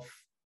of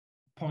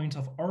point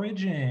of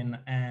origin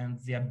and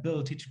the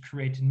ability to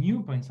create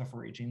new points of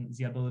origin,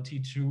 the ability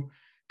to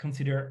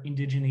consider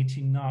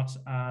indigeneity not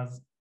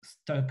as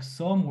stuck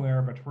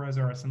somewhere, but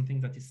rather as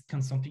something that is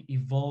constantly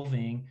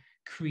evolving,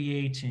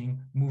 creating,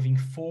 moving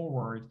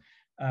forward,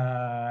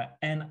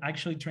 and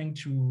actually trying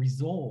to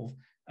resolve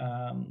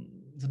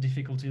the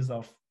difficulties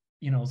of,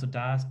 the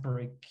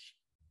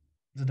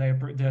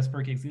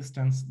diasporic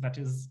existence that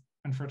is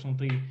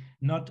unfortunately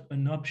not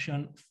an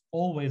option,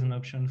 always an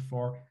option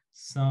for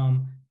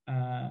some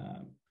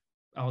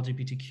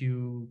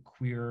LGBTQ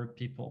queer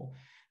people.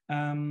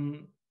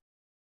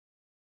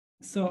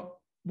 So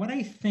what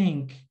I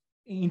think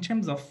in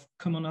terms of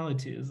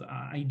commonalities,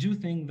 I do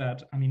think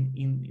that, I mean,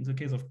 in the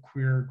case of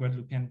queer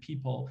Guadeloupean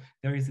people,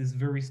 there is this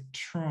very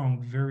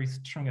strong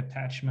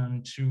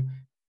attachment to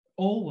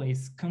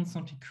always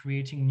constantly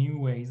creating new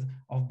ways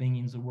of being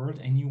in the world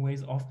and new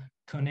ways of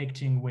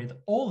connecting with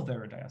all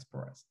their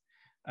diasporas.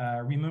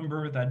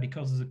 Remember that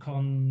because of the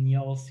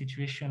colonial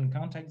situation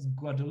context,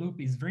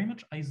 Guadeloupe is very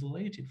much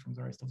isolated from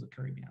the rest of the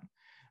Caribbean.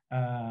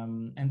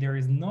 And there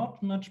is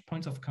not much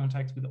points of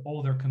contact with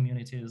other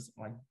communities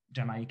like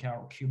Jamaica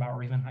or Cuba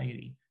or even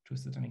Haiti to a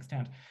certain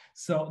extent.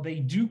 So they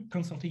do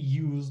constantly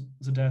use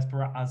the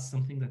diaspora as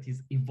something that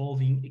is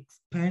evolving,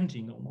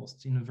 expanding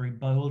almost in a very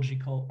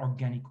biological,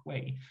 organic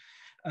way.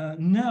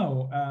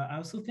 I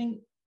also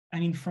think, I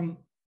mean,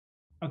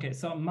 okay,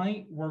 so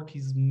my work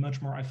is much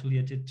more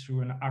affiliated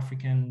to an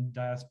African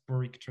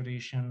diasporic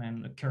tradition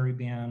and a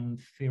Caribbean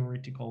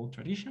theoretical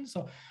tradition.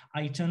 So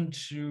I tend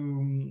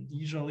to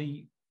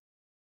usually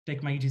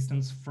take my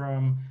distance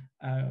from,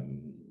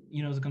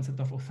 the concept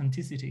of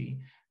authenticity,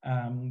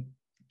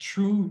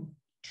 truth,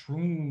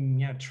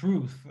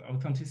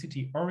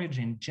 authenticity,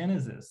 origin,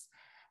 genesis.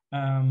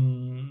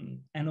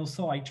 And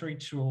also I try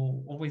to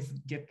always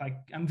get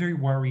I'm very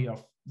wary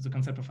of the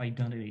concept of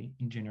identity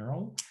in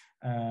general.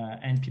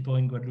 And people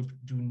in Guadeloupe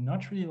do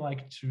not really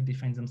like to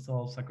define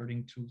themselves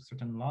according to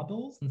certain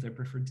labels, and they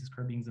prefer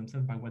describing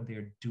themselves by what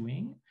they're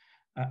doing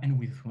and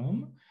with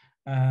whom.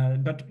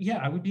 But yeah,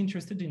 I would be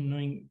interested in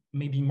knowing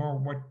maybe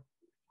more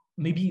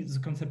maybe the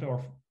concept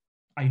of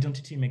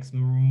identity makes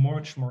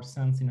much more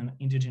sense in an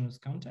indigenous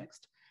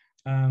context.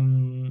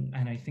 And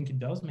I think it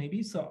does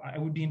maybe. So I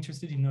would be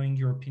interested in knowing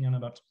your opinion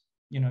about,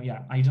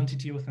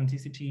 identity,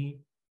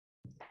 authenticity,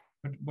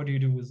 What do you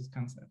do with this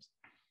concept?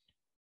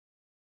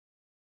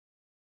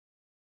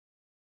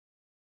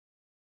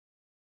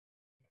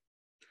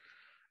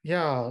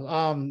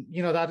 Yeah,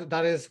 you know,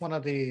 that is one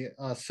of the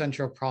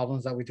central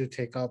problems that we do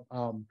take up.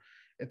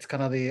 It's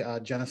kind of the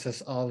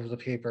genesis of the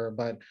paper,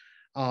 but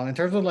in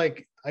terms of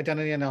like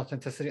identity and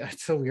authenticity,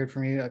 it's so weird for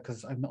me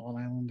because I'm an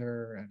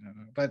islander, I don't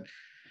know. But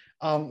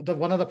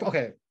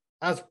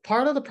as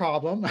part of the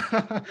problem,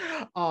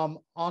 on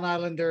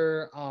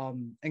islander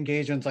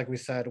engagements, like we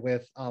said,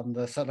 with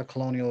the settler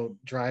colonial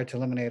drive to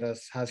eliminate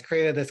us, has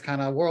created this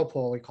kind of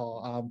whirlpool we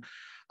call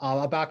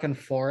a back and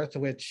forth,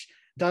 which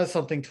does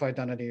something to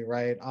identity,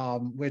 right?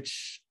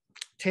 Which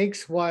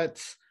takes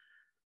what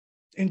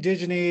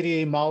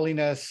indigeneity,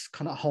 Maoliness,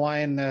 kind of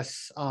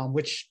Hawaiianness,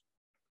 which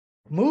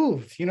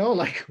moved, you know,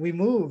 like we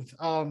moved,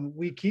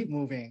 we keep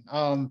moving,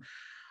 and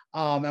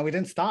we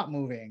didn't stop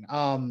moving.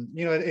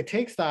 You know, it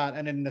takes that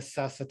and it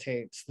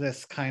necessitates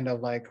this kind of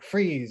like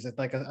freeze. It's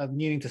like a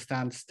needing to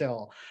stand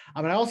still.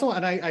 I mean, I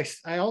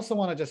also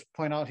want to just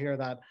point out here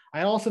that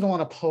I also don't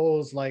want to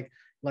pose like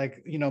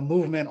you know,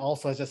 movement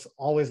also is just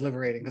always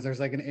liberating, because there's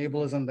like an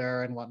ableism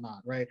there and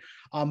whatnot, right?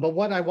 But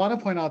what I want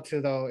to point out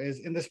too, though, is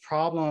in this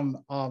problem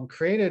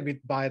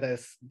created by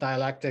this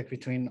dialectic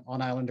between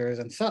on-islanders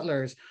and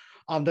settlers,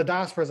 the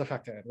diaspora is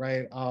affected,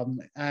 right?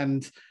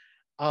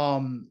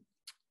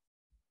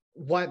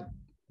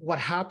 What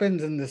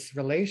happens in this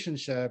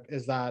relationship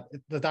is that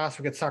the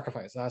diaspora gets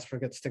sacrificed, the diaspora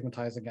gets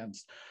stigmatized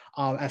against,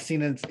 as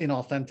seen as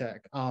inauthentic,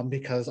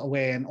 because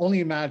away and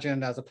only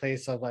imagined as a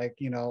place of like,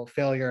 you know,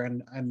 failure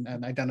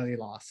and identity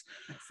loss.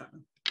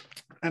 Excellent.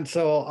 And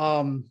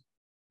so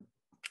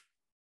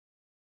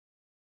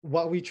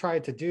what we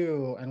tried to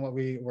do and what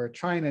we were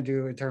trying to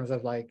do in terms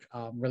of like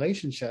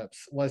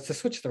relationships was to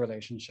switch the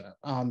relationship.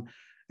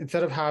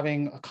 Instead of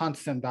having a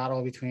constant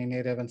battle between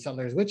Native and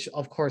settlers, which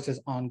of course is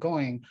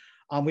ongoing,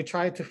 we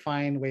tried to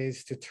find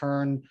ways to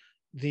turn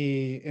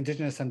the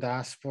Indigenous and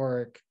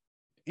Diasporic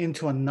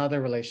into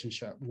another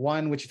relationship,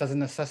 one which doesn't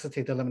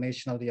necessitate the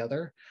elimination of the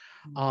other,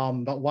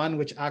 but one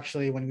which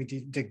actually, when we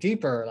dig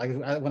deeper, like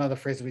one of the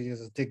phrases we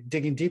use is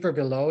digging deeper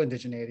below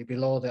indigeneity,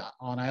 below the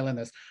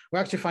on-islandness, we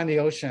actually find the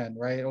ocean,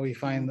 right? Or we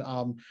find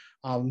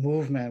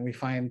movement, we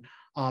find,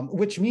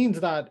 which means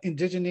that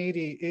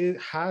indigeneity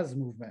has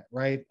movement,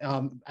 right?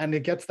 And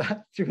it gets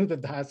that through the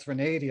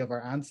diasporanity of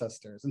our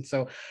ancestors. And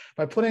so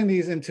by putting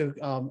these into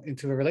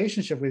a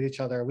relationship with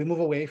each other, we move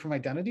away from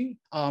identity.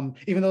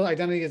 Even though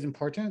identity is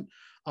important,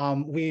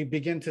 we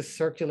begin to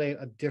circulate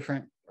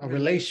a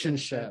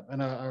relationship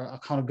and a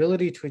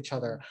accountability to each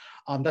other.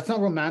 That's not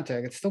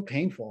romantic, it's still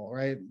painful,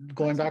 right?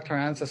 Going back to our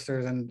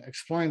ancestors and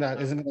exploring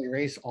that isn't going to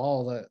erase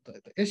all the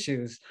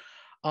issues.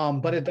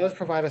 But it does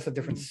provide us a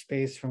different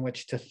space from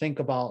which to think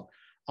about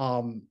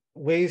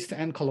ways to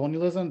end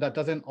colonialism that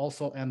doesn't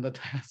also end the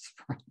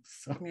diaspora.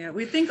 So. Yeah,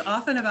 we think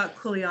often about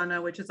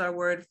kuleana, which is our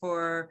word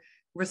for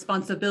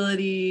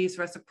responsibilities,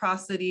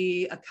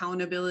 reciprocity,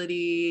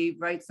 accountability,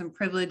 rights and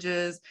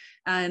privileges,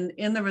 and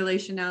in the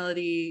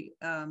relationality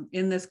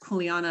in this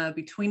kuleana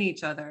between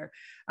each other.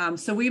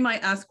 So we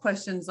might ask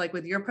questions like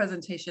with your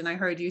presentation, I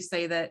heard you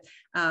say that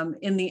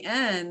in the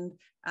end,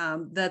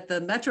 that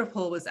the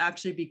metropole was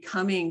actually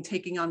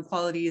taking on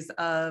qualities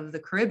of the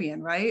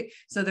Caribbean, right?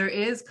 So there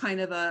is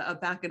kind of a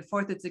back and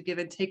forth, it's a give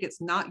and take,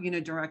 it's not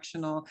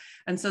unidirectional.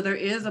 And so there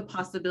is a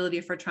possibility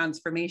for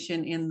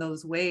transformation in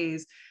those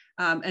ways.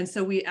 And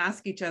so we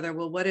ask each other,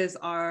 well, what is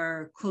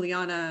our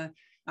kuleana,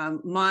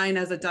 mine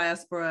as a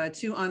diaspora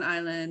to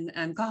on-island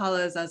and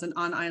Kahala's as an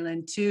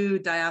on-island to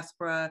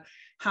diaspora?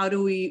 How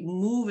do we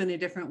move in a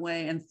different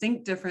way and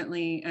think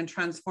differently and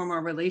transform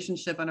our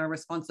relationship and our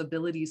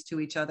responsibilities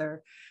to each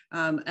other?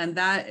 And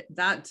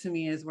that to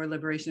me is where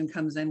liberation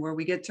comes in, where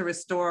we get to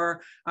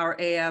restore our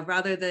Ahia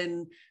rather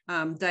than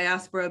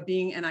diaspora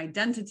being an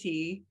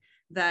identity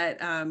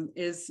that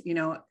is, you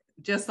know,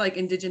 just like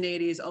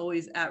indigeneity is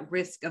always at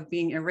risk of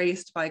being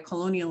erased by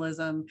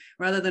colonialism,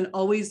 rather than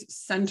always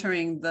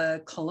centering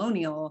the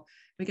colonial,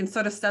 we can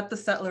sort of set the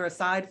settler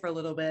aside for a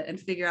little bit and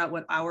figure out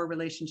what our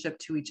relationship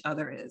to each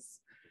other is.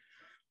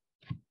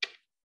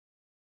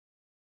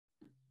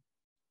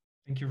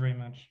 Thank you very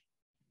much.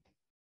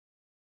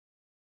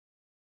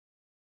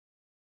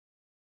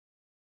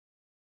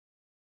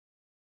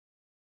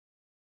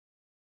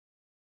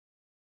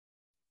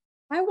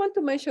 I want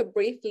to mention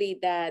briefly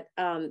that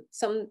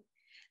some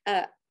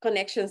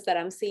connections that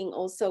I'm seeing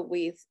also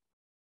with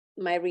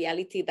my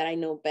reality that I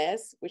know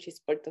best, which is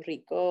Puerto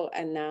Rico,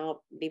 and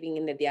now living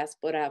in the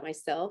diaspora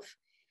myself,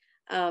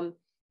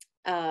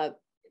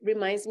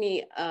 reminds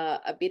me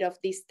a bit of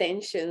these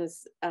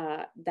tensions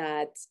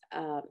that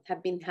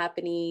have been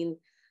happening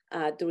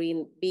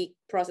during big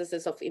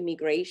processes of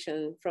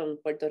immigration from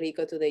Puerto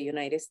Rico to the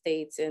United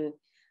States. And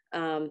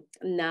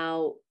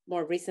now,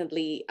 more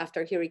recently,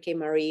 after Hurricane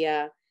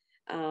Maria,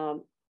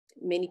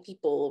 many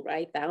people,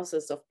 right,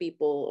 thousands of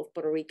people, of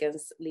Puerto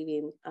Ricans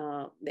leaving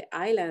the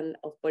island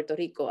of Puerto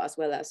Rico, as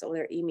well as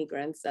other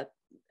immigrants that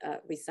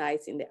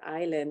resides in the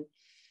island.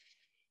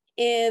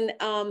 And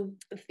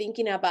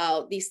thinking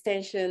about this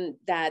tension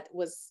that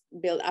was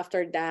built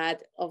after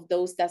that of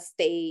those that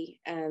stay,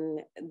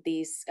 and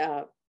this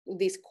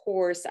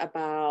course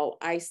about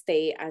I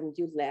stay and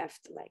you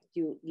left, like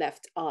you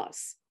left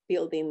us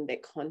building the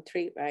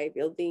country, right?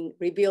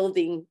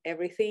 Rebuilding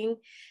everything.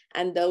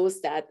 And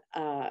those that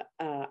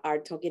are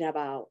talking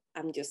about,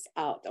 I'm just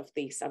out of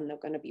this, I'm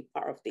not gonna be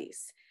part of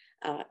this,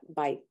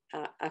 by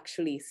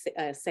actually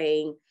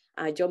saying,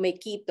 yo me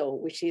quito,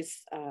 which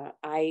is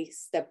I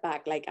step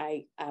back, like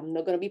I'm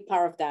not gonna be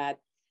part of that.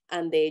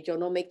 And the yo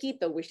no me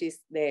quito, which is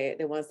the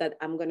ones that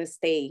I'm gonna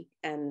stay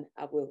and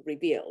I will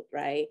rebuild,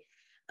 right?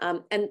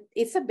 And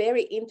it's a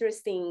very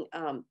interesting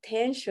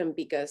tension,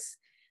 because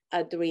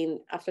after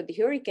the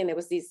hurricane, there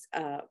was this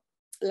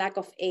lack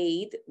of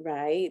aid,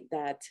 right?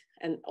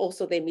 And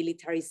also the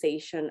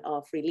militarization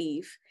of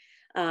relief.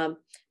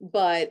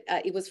 But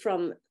it was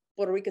from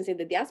Puerto Ricans in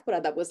the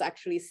diaspora that was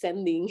actually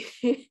sending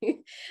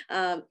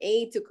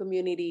aid to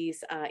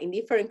communities in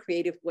different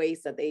creative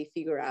ways that they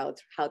figure out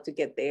how to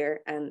get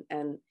there, and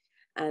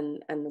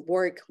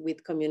work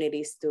with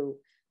communities to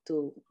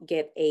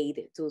get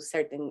aid to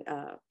certain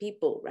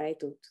people, right?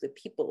 To the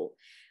people.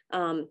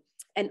 And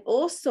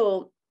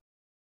also,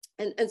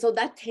 and so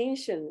that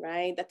tension,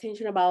 right? That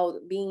tension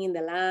about being in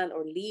the land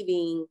or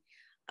leaving,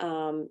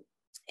 and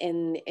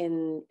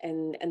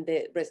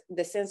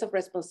the sense of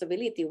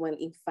responsibility, when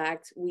in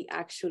fact we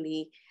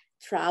actually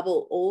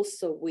travel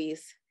also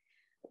with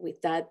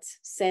that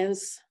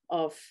sense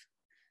of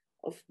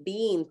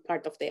being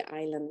part of the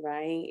island,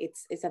 right?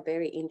 It's a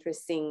very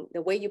interesting,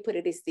 the way you put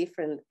it is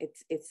different.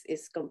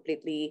 It's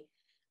completely,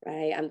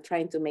 right? I'm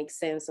trying to make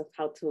sense of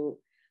how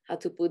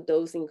to put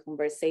those in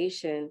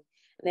conversation.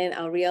 Then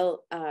Aurel,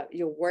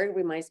 your work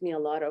reminds me a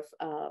lot of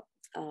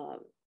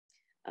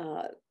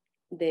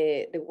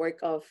the work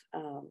of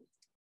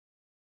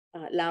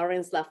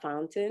Lawrence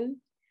LaFontaine.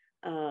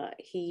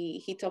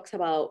 He talks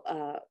about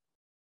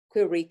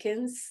Queer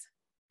Ricans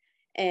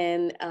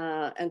and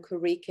Queer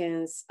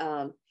Ricans,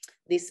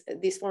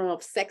 this form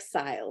of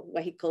sexile,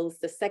 what he calls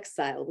the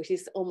sexile, which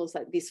is almost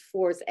like this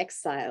forced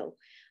exile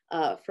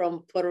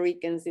from Puerto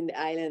Ricans in the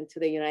island to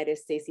the United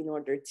States in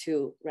order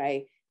to,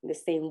 right, in the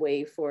same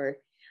way for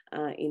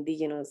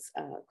indigenous,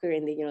 queer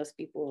indigenous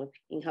people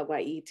in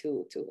Hawaii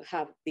to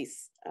have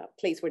this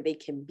place where they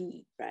can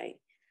be, right?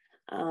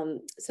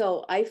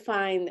 So I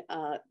find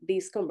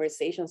these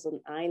conversations on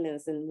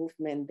islands and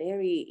movement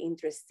very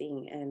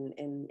interesting,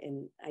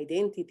 and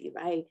identity,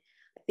 right?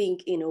 I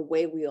think in a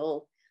way we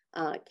all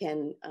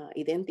can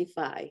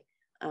identify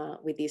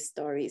with these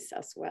stories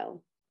as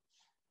well.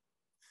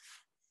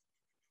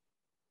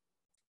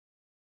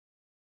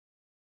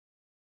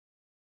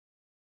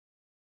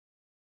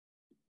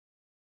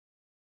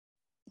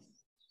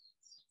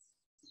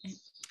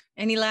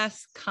 Any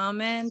last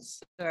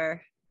comments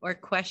or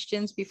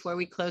questions before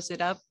we close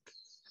it up?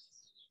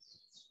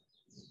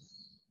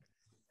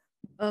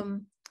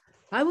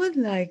 I would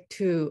like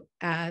to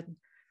add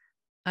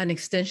an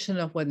extension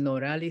of what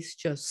Noralis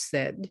just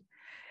said,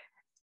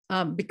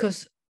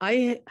 because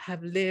I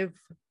have lived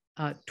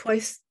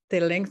twice the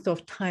length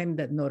of time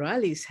that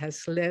Noralis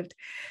has lived.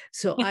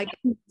 So I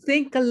can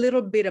think a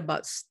little bit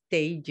about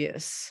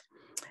stages.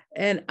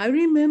 And I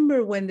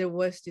remember when there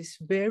was this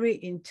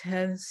very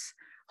intense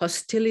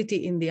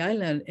hostility in the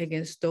island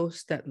against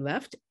those that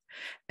left,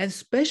 and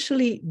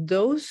especially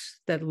those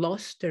that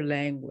lost their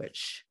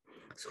language,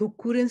 who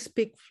couldn't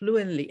speak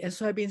fluently. And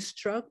so I've been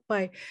struck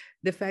by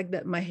the fact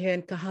that Ahia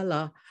and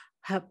Kahala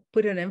have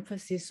put an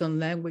emphasis on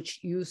language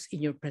use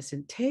in your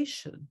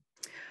presentation.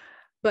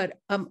 But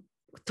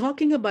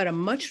talking about a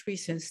much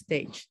recent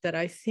stage that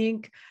I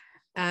think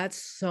adds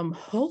some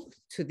hope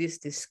to this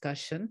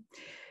discussion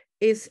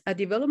is a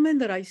development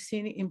that I've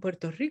seen in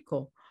Puerto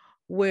Rico,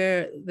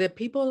 where the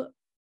people,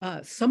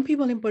 some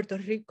people in Puerto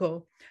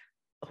Rico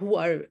who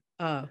are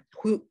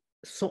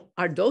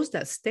those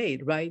that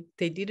stayed, right?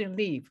 They didn't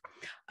leave,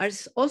 are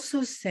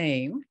also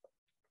saying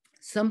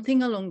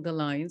something along the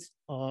lines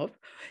of,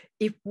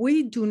 if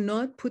we do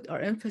not put our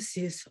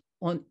emphasis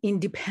on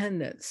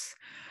independence,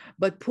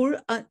 but put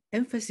an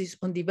emphasis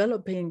on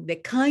developing the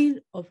kind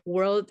of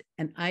world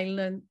and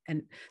island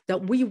and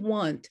that we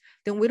want,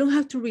 then we don't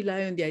have to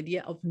rely on the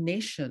idea of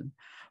nation,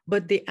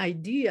 but the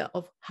idea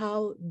of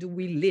how do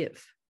we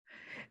live.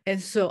 And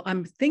so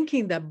I'm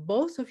thinking that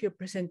both of your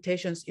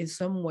presentations in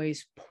some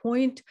ways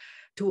point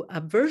to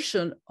a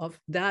version of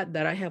that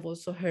I have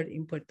also heard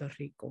in Puerto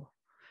Rico.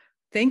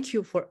 Thank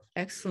you for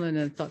excellent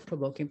and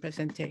thought-provoking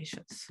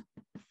presentations.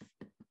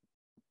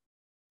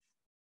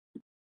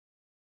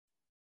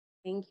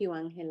 Thank you,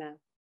 Angela.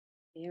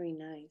 Very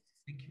nice.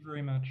 Thank you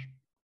very much.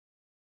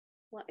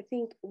 Well, I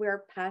think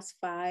we're past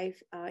 5.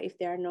 If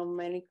there are not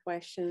many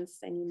questions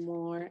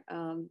anymore,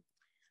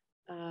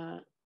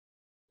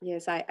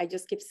 yes, I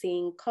just keep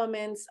seeing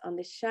comments on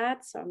the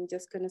chat. So I'm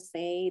just gonna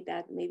say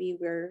that maybe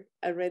we're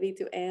ready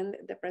to end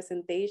the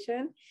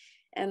presentation,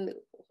 and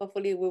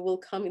hopefully we will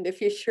come in the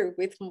future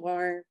with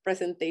more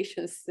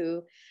presentations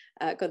to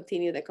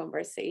continue the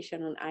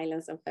conversation on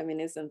islands and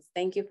feminisms.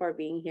 Thank you for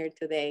being here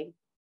today.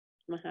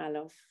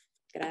 Mahalo.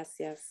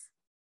 Gracias.